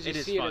 our issue is you It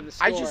is see it fun. in the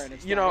store. I just, and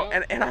it's you like, know,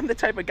 oh, and I'm the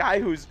type of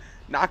guy who's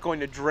not going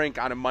to drink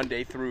on a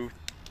Monday through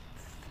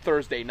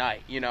Thursday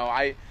night. You know,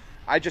 I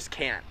just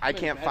can't. I I'm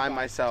in can't bed find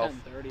by myself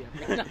 10:30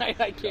 every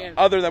night. I can't.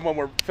 other than when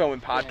we're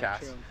filming Yeah, podcasts.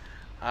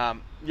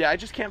 true. Yeah, I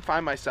just can't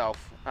find myself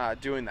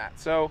doing that.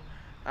 So,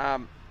 I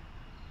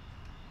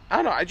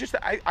don't know.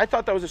 I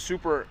thought that was a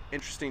super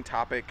interesting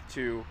topic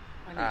to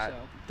I think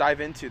so. dive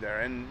into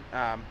there, and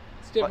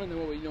It's different than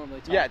what we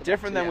normally talk yeah, about.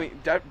 different so than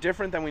yeah.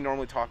 different than we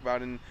normally talk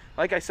about. And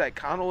like I said,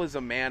 Connell is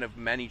a man of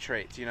many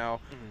traits. You know,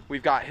 Mm-hmm.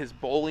 we've got his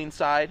bowling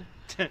side,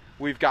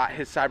 we've got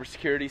his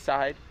cybersecurity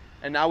side,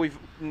 and now we've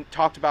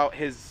talked about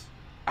his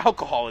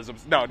alcoholism.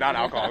 No, not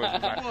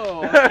alcoholism. Side.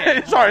 Whoa,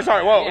 okay. sorry.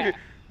 Whoa. Yeah.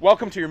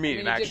 Welcome to your meeting.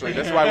 you did Actually,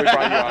 bring this is it why we up.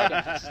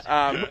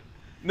 brought you on.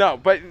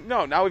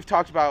 No. Now we've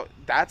talked about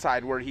that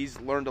side where he's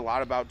learned a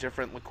lot about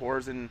different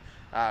liqueurs and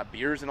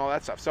beers and all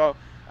that stuff. So,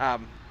 I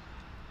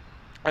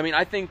mean,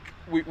 I think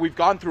we've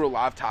gone through a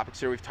lot of topics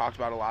here. We've talked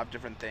about a lot of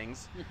different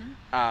things.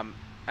 Mm-hmm.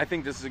 I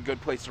think this is a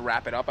good place to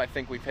wrap it up. I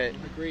think we've hit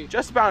Agreed.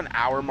 just about an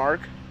hour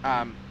mark.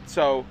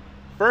 So,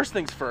 first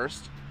things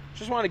first,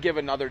 just want to give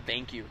another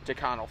thank you to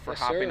Connell for Yes,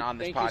 hopping sir. on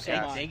this Thank you so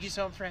podcast. much. Thank you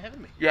so much for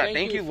having me. Yeah, Thank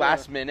thank you you for-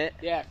 last minute.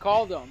 Yeah,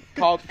 called him.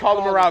 Called him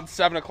Called around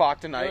 7 o'clock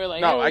tonight. We were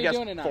like, no, hey, what I are you guess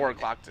doing tonight? 4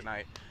 o'clock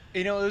tonight.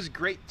 You know, it was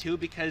great too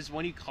because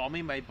when you called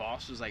me, my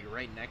boss was like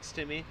right next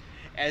to me.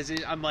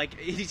 I'm like,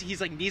 he's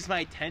like needs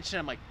my attention.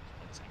 I'm like,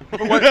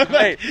 What?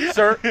 Hey,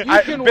 sir,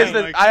 I, can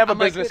business, wait. I have a I'm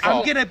like, business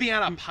call. I'm gonna be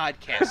on a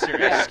podcast, sir.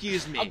 Yeah.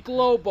 Excuse A me.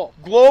 global.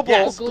 Global,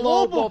 Yes,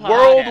 global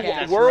world, podcast.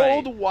 That's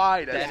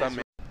worldwide. That as is some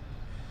may-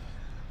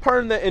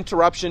 Pardon the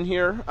interruption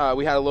here.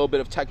 We had a little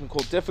bit of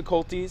technical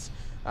difficulties.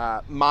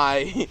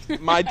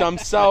 My dumb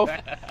self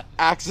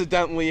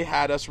accidentally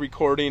had us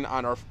recording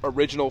on our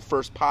original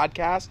first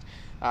podcast,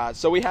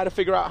 so we had to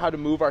figure out how to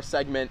move our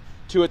segment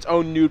to its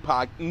own new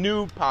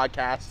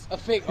podcast. A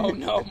big oh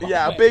no moment.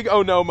 Yeah, a big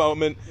oh no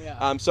moment.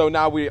 Yeah. So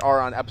now we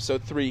are on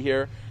episode 3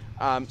 here.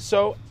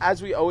 So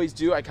as we always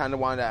do, I kind of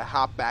wanted to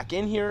hop back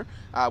in here.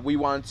 We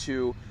want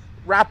to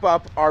wrap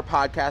up our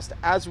podcast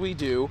as we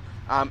do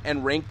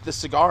and rank the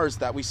cigars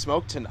that we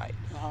smoked tonight.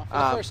 For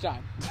the first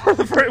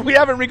time. We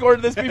haven't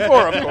recorded this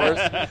before, of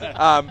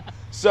course.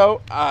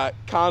 So,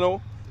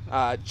 Connell,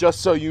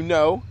 just so you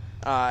know,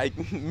 I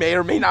may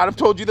or may not have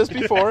told you this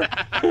before.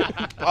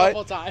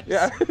 Couple times.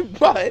 Yeah,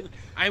 but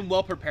I'm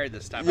well prepared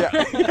this time.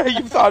 yeah,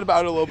 you've thought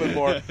about it a little bit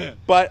more.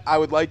 But I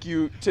would like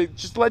you to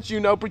just let you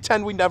know,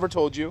 pretend we never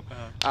told you,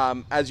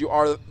 as you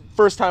are the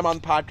first time on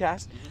the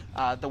podcast.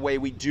 The way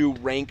we do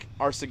rank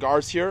our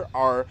cigars here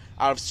are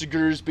out of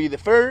cigars be the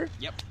fur.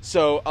 Yep.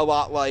 So a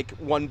lot like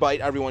One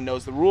Bite, everyone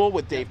knows the rule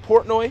with Dave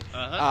Portnoy.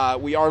 Uh-huh.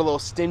 We are a little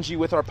stingy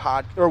with our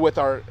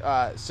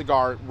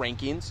cigar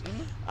rankings.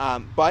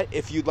 But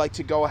if you'd like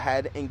to go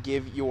ahead and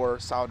give your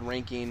solid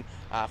ranking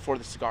for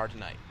the cigar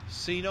tonight.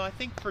 So, I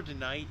think for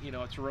tonight,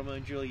 it's a Romeo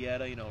and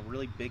Julieta, a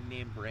really big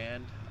name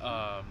brand.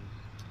 I'm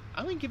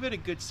going to give it a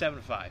good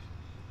 7.5.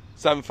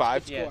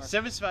 7.5. Yeah,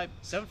 Score.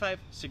 7.5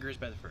 cigars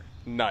by the fur.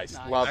 Nice.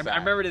 Nice. Love I that.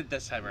 remembered it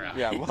this time around.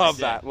 Yeah, love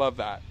that. Love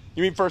that.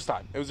 You mean first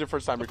time? It was your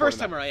first time The recording first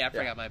time that. around, I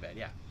forgot my bad,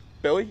 yeah.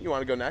 Billy, you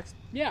want to go next?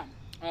 Yeah.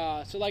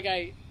 So like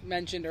I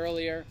mentioned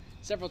earlier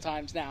several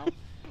times now,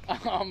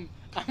 I'm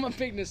a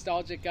big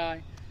nostalgic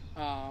guy.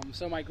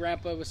 So my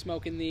grandpa was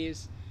smoking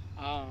these.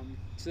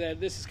 So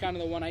this is kind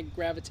of the one I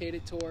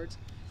gravitated towards.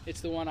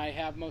 It's the one I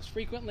have most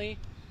frequently.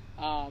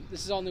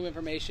 This is all new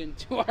information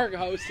to our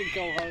host and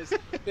co-host.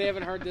 They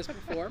haven't heard this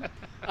before.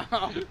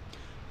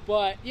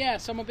 But yeah,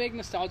 so I'm a big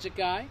nostalgic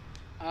guy.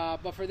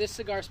 But for this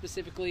cigar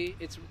specifically,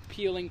 it's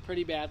peeling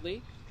pretty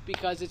badly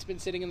because it's been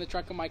sitting in the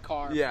trunk of my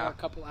car for a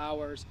couple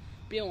hours,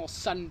 being a little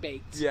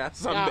sun-baked. Yeah,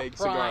 sun-baked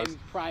cigars.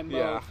 Prime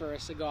mode for a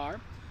cigar.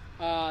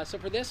 So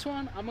for this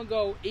one, I'm going to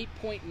go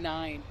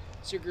 8.9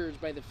 Cigars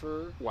by the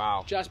Fur.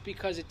 Wow. Just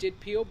because it did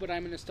peel, but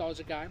I'm a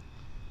nostalgic guy.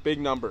 Big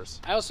numbers.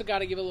 I also got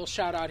to give a little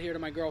shout out here to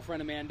my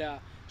girlfriend,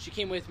 Amanda. She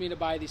came with me to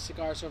buy these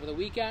cigars over the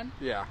weekend.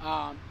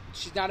 Yeah.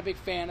 She's not a big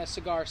fan of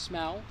cigar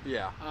smell.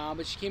 Yeah.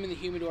 But she came in the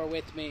humidor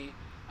with me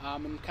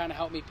and kind of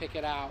helped me pick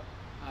it out.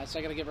 So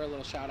I got to give her a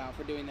little shout out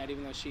for doing that,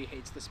 even though she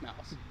hates the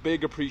smells.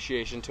 Big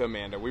appreciation to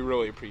Amanda. We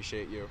really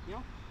appreciate you.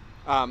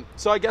 Yeah.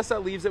 So I guess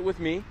that leaves it with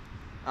me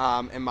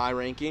and my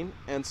ranking.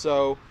 And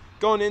so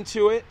going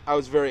into it, I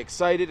was very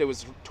excited. It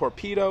was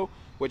Torpedo,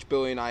 which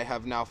Billy and I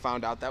have now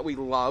found out that we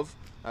love.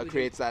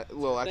 Creates that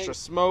little extra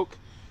smoke.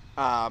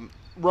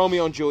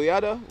 Romeo and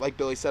Julieta, like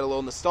Billy said, a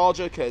little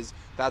nostalgia because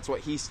that's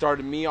what he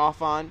started me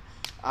off on.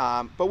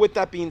 But with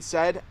that being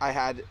said, I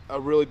had a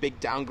really big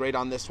downgrade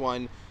on this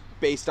one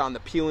based on the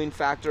peeling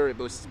factor. It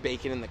was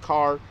bacon in the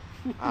car.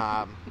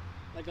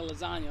 Like a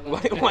lasagna.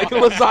 Like a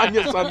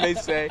lasagna, some may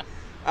say.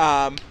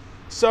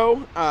 So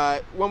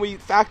when we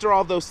factor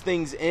all those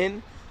things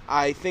in,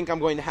 I think I'm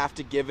going to have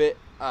to give it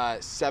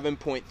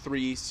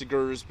 7.3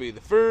 Cigars by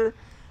the Fur.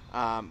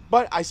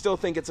 But I still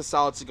think it's a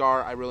solid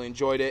cigar. I really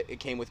enjoyed it.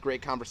 It came with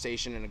great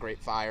conversation and a great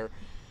fire.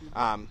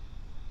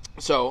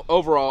 So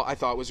overall, I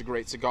thought it was a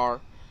great cigar.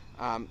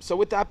 So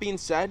with that being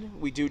said,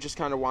 we do just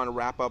kind of want to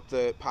wrap up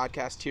the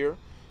podcast here.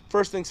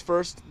 First things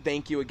first,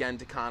 thank you again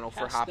to Connell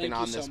for hopping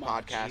on this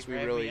podcast.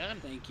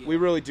 We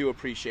really do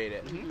appreciate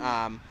it.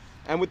 Mm-hmm.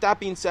 And with that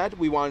being said,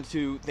 we wanted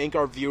to thank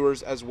our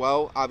viewers as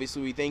well.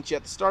 Obviously, we thanked you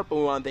at the start, but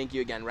we want to thank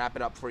you again. Wrap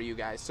it up for you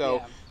guys.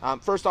 So,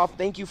 first off,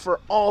 thank you for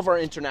all of our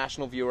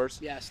international viewers.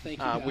 Yes, thank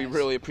you guys. We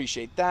really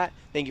appreciate that.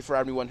 Thank you for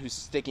everyone who's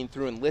sticking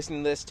through and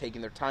listening to this,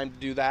 taking their time to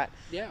do that.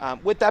 Yeah.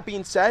 With that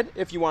being said,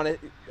 if you want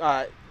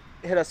to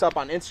hit us up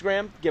on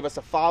Instagram, give us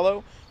a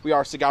follow. We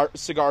are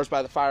Cigars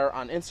by the Fire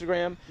on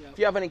Instagram. Yep. If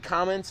you have any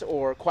comments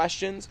or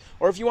questions,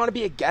 or if you want to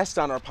be a guest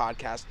on our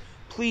podcast,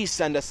 please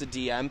send us a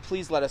DM.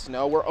 Please let us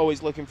know. We're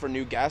always looking for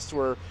new guests.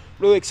 We're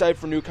really excited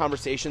for new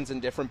conversations and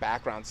different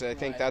backgrounds. And I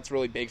think that's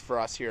really big for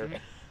us here.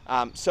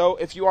 So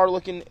if you are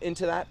looking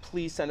into that,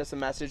 please send us a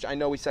message. I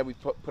know we said we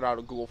put out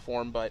a Google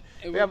form, but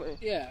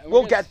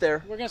we'll get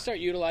there. We're going to start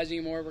utilizing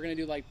it more. We're going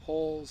to do like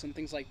polls and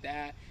things like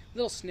that.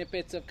 Little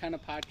snippets of kind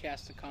of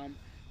podcasts to come.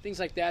 Things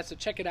like that. So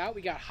check it out.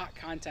 We got hot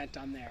content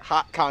on there.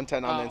 Hot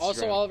content on Instagram.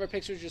 Also, all of our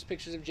pictures are just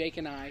pictures of Jake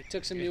and I.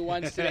 Took some new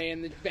ones today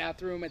in the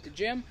bathroom at the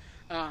gym.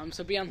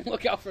 So be on the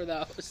lookout for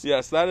those.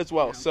 Yes, that as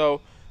well.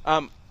 So,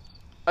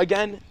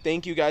 again,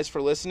 thank you guys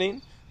for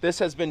listening. This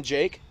has been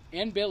Jake.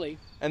 And Billy.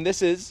 And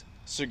this is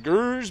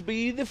Cigars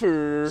by the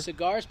Fur.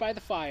 Cigars by the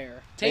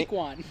Fire. Take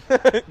one.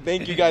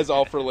 Thank you guys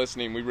all for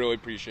listening. We really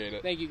appreciate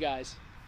it. Thank you guys.